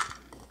though.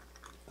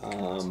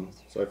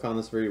 So I found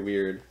this very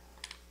weird.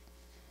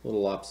 A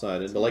little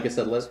lopsided. But like I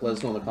said, let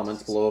us know in the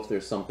comments below if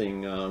there's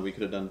something we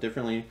could have done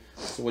differently.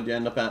 So what'd you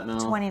end up at now?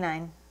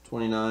 29.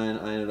 29.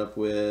 I ended up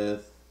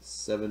with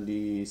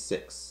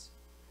 76.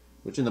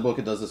 Which in the book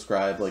it does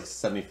describe like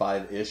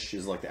 75-ish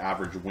is like the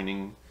average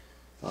winning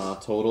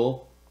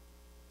total.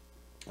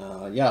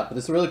 Yeah, but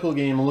it's a really cool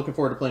game. I'm looking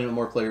forward to playing it with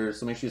more players.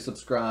 So make sure you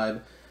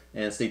subscribe.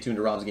 And stay tuned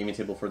to Rob's Gaming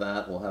Table for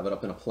that. We'll have it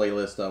up in a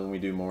playlist when we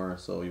do more.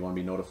 So you want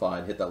to be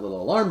notified, hit that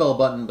little alarm bell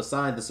button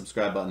beside the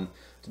subscribe button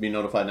to be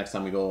notified next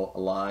time we go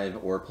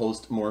live or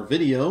post more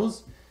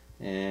videos.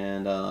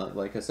 And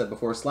like I said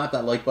before, slap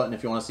that like button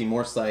if you want to see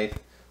more Scythe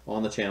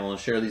on the channel. And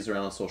share these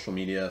around on social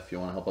media if you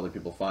want to help other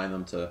people find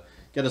them to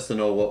get us to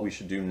know what we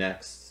should do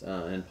next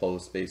and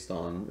post based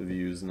on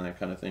views and that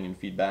kind of thing and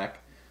feedback.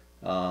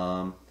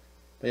 But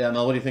yeah,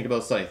 Mel, what do you think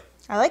about Scythe?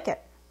 I like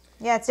it.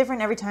 Yeah, it's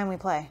different every time we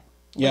play.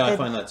 Yeah, I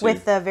find that too.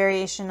 With the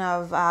variation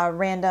of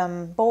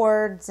random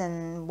boards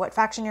and what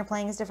faction you're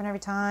playing is different every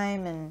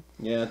time, and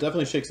yeah, it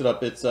definitely shakes it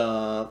up. It's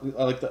I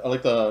like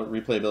the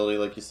replayability,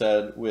 like you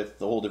said, with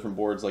the whole different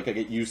boards. Like I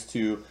get used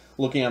to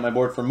looking at my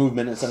board for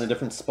movement. It's in a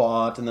different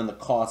spot, and then the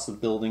costs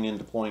of building and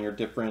deploying are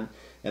different.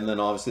 And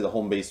then obviously the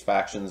home-based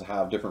factions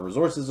have different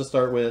resources to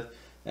start with,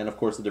 and of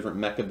course the different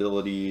mech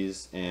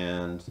abilities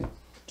and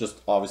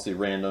just obviously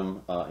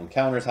random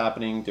encounters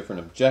happening, different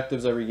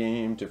objectives every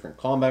game, different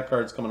combat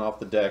cards coming off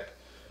the deck,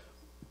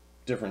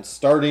 different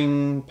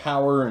starting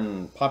power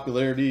and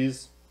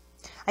popularities.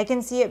 I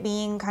can see it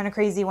being kind of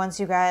crazy once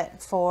you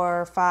get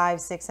 4,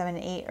 5, 6, 7,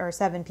 8, or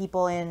 7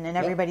 people in, and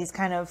everybody's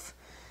kind of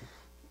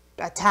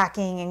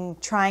attacking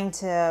and trying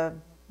to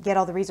get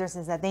all the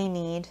resources that they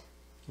need.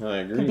 I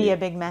agree. Could be a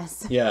big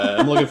mess. Yeah,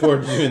 I'm looking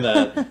forward to doing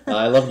that.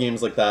 I love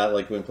games like that,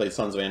 like when we play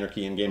Sons of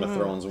Anarchy and Game of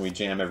Thrones, when we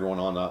jam everyone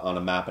on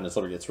a map and it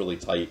sort of gets really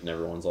tight and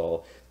everyone's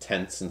all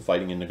tense and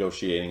fighting and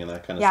negotiating and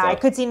that kind of stuff. Yeah, I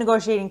could see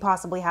negotiating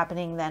possibly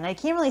happening then. I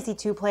can't really see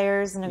 2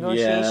 players in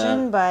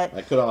negotiation, but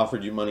I could have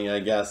offered you money, I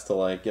guess, to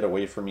like get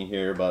away from me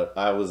here, but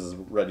I was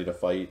ready to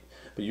fight.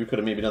 But you could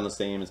have maybe done the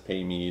same as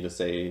pay me to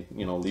say,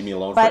 you know, leave me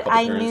alone for a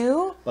couple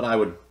turns. But I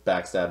would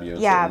backstab you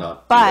instead of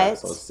not do that.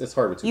 So it's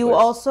hard with 2 you players.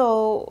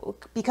 Also,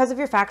 because of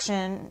your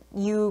faction,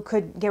 you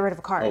could get rid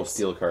of cards. Oh,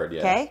 steal a card, yeah.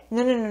 Okay?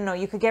 No.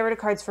 You could get rid of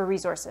cards for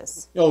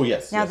resources. Oh,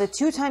 yes. Now, the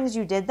 2 times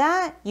you did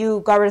that, you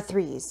got rid of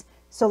 3s.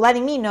 So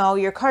letting me know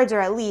your cards are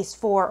at least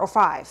 4 or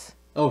 5.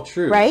 Oh,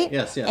 true. Right?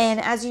 Yes. And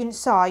as you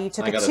saw, you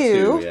took I got a 2.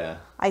 A 2, yeah.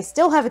 I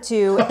still have a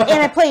 2,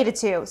 and I played a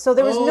 2. So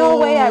there was no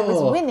way I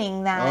was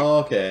winning that. Oh,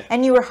 okay.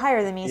 And you were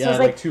higher than me. Yeah, so it was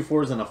like 2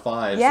 4s and a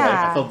 5.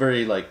 Yeah. So I felt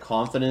very like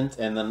confident,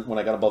 and then when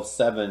I got above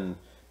 7,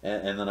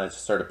 and then I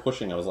just started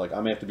pushing, I was like,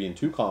 I may have to be in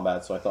 2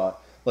 combats. So I thought,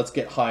 let's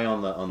get high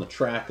on the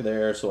track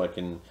there, so I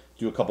can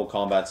do a couple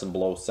combats and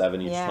blow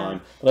 7 each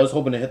time. But I was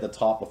hoping to hit the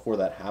top before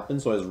that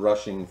happened, so I was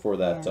rushing for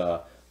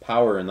that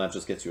power, and that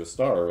just gets you a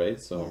star, right?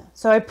 So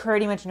so I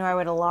pretty much knew I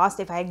would have lost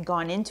if I had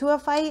gone into a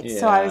fight.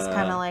 So I was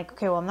kind of like,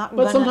 okay, well, I'm not.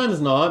 But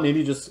sometimes not.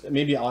 Maybe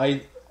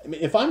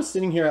if I'm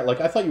sitting here at like,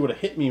 I thought you would have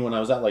hit me when I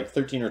was at like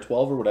 13 or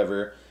 12 or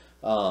whatever.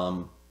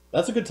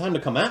 That's a good time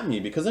to come at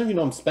me, because then, you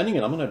know, I'm spending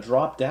it. I'm going to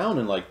drop down,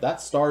 and like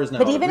that star is now.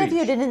 But even if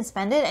you didn't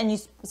spend it and you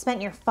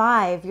spent your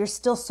 5, you're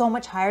still so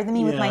much higher than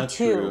me with my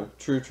 2.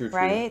 True.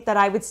 Right? That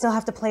I would still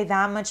have to play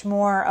that much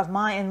more of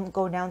mine and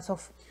go down so.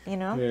 You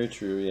know? Very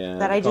true, yeah.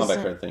 That I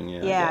combat card thing,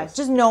 yeah.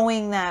 Just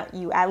knowing that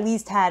you at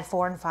least had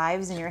 4 and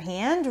 5s in your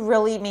hand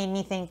really made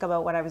me think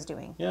about what I was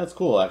doing. Yeah, it's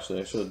cool,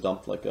 actually. I should have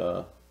dumped like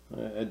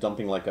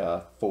dumping like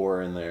a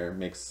 4 in there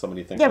makes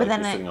somebody think like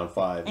you're sitting on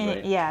 5,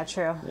 right? Yeah,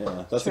 true.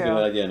 Yeah, that's a good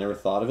idea. I never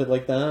thought of it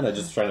like that. I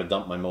just tried to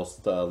dump my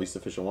most least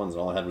efficient ones,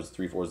 and all I had was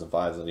 3 4s and 5s.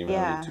 I didn't even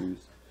have any 2s.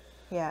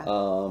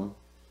 Yeah.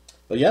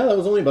 But yeah, that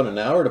was only about an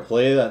hour to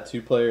play that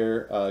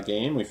 2-player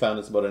game. We found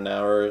it's about an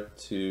hour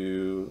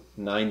to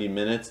 90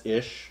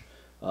 minutes-ish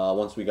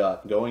once we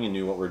got going and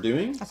knew what we're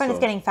doing. I find it's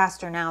getting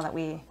faster now that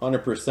we...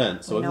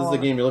 100%. So if this is a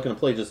game you're looking to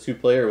play just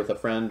 2-player with a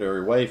friend or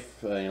your wife,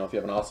 you know, if you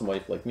have an awesome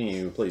wife like me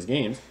who plays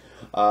games,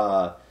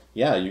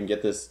 yeah, you can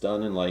get this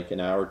done in like an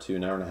hour to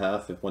an hour and a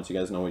half once you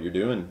guys know what you're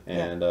doing.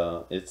 And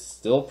it's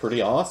still pretty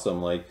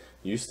awesome. Like,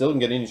 you still can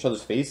get in each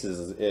other's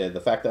faces.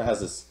 The fact that it has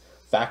this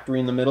factory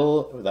in the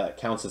middle that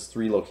counts as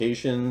 3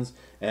 locations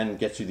and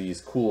gets you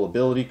these cool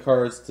ability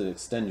cards to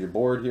extend your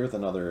board here with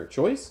another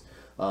choice,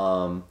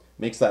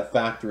 makes that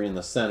factory in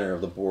the center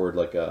of the board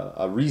like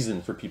a reason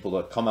for people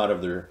to come out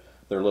of their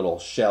little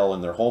shell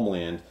in their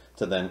homeland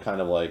to then kind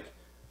of like,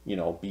 you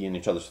know, be in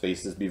each other's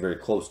faces, be very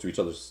close to each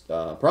other's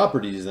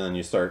properties, and then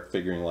you start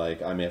figuring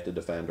like, I may have to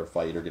defend or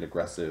fight or get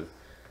aggressive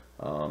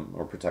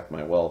or protect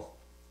my wealth.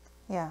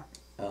 Yeah.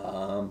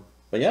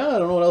 But yeah, I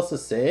don't know what else to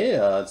say.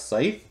 It's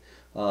Scythe.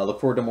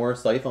 Look forward to more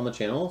Scythe on the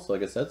channel. So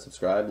like I said,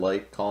 subscribe,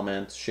 like,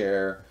 comment,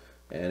 share,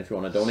 and if you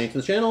want to donate to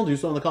the channel, do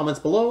so in the comments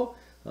below.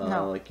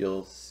 No, like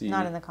you'll see,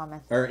 not in the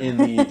comments, or in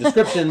the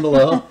description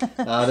below.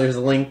 There's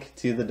a link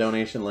to the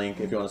donation link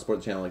if you want to support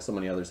the channel like so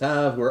many others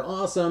have. We're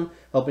awesome,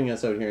 helping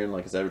us out here, and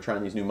like I said, we're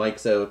trying these new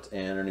mics out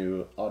and our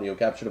new audio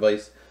capture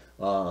device.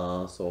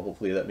 So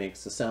hopefully that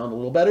makes the sound a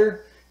little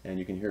better, and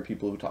you can hear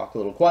people who talk a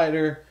little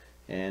quieter,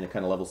 and it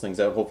kind of levels things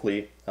out,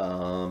 hopefully.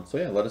 So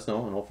yeah, let us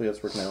know, and hopefully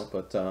that's working out.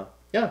 But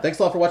yeah, thanks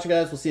a lot for watching,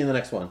 guys. We'll see you in the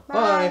next one.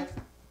 Bye.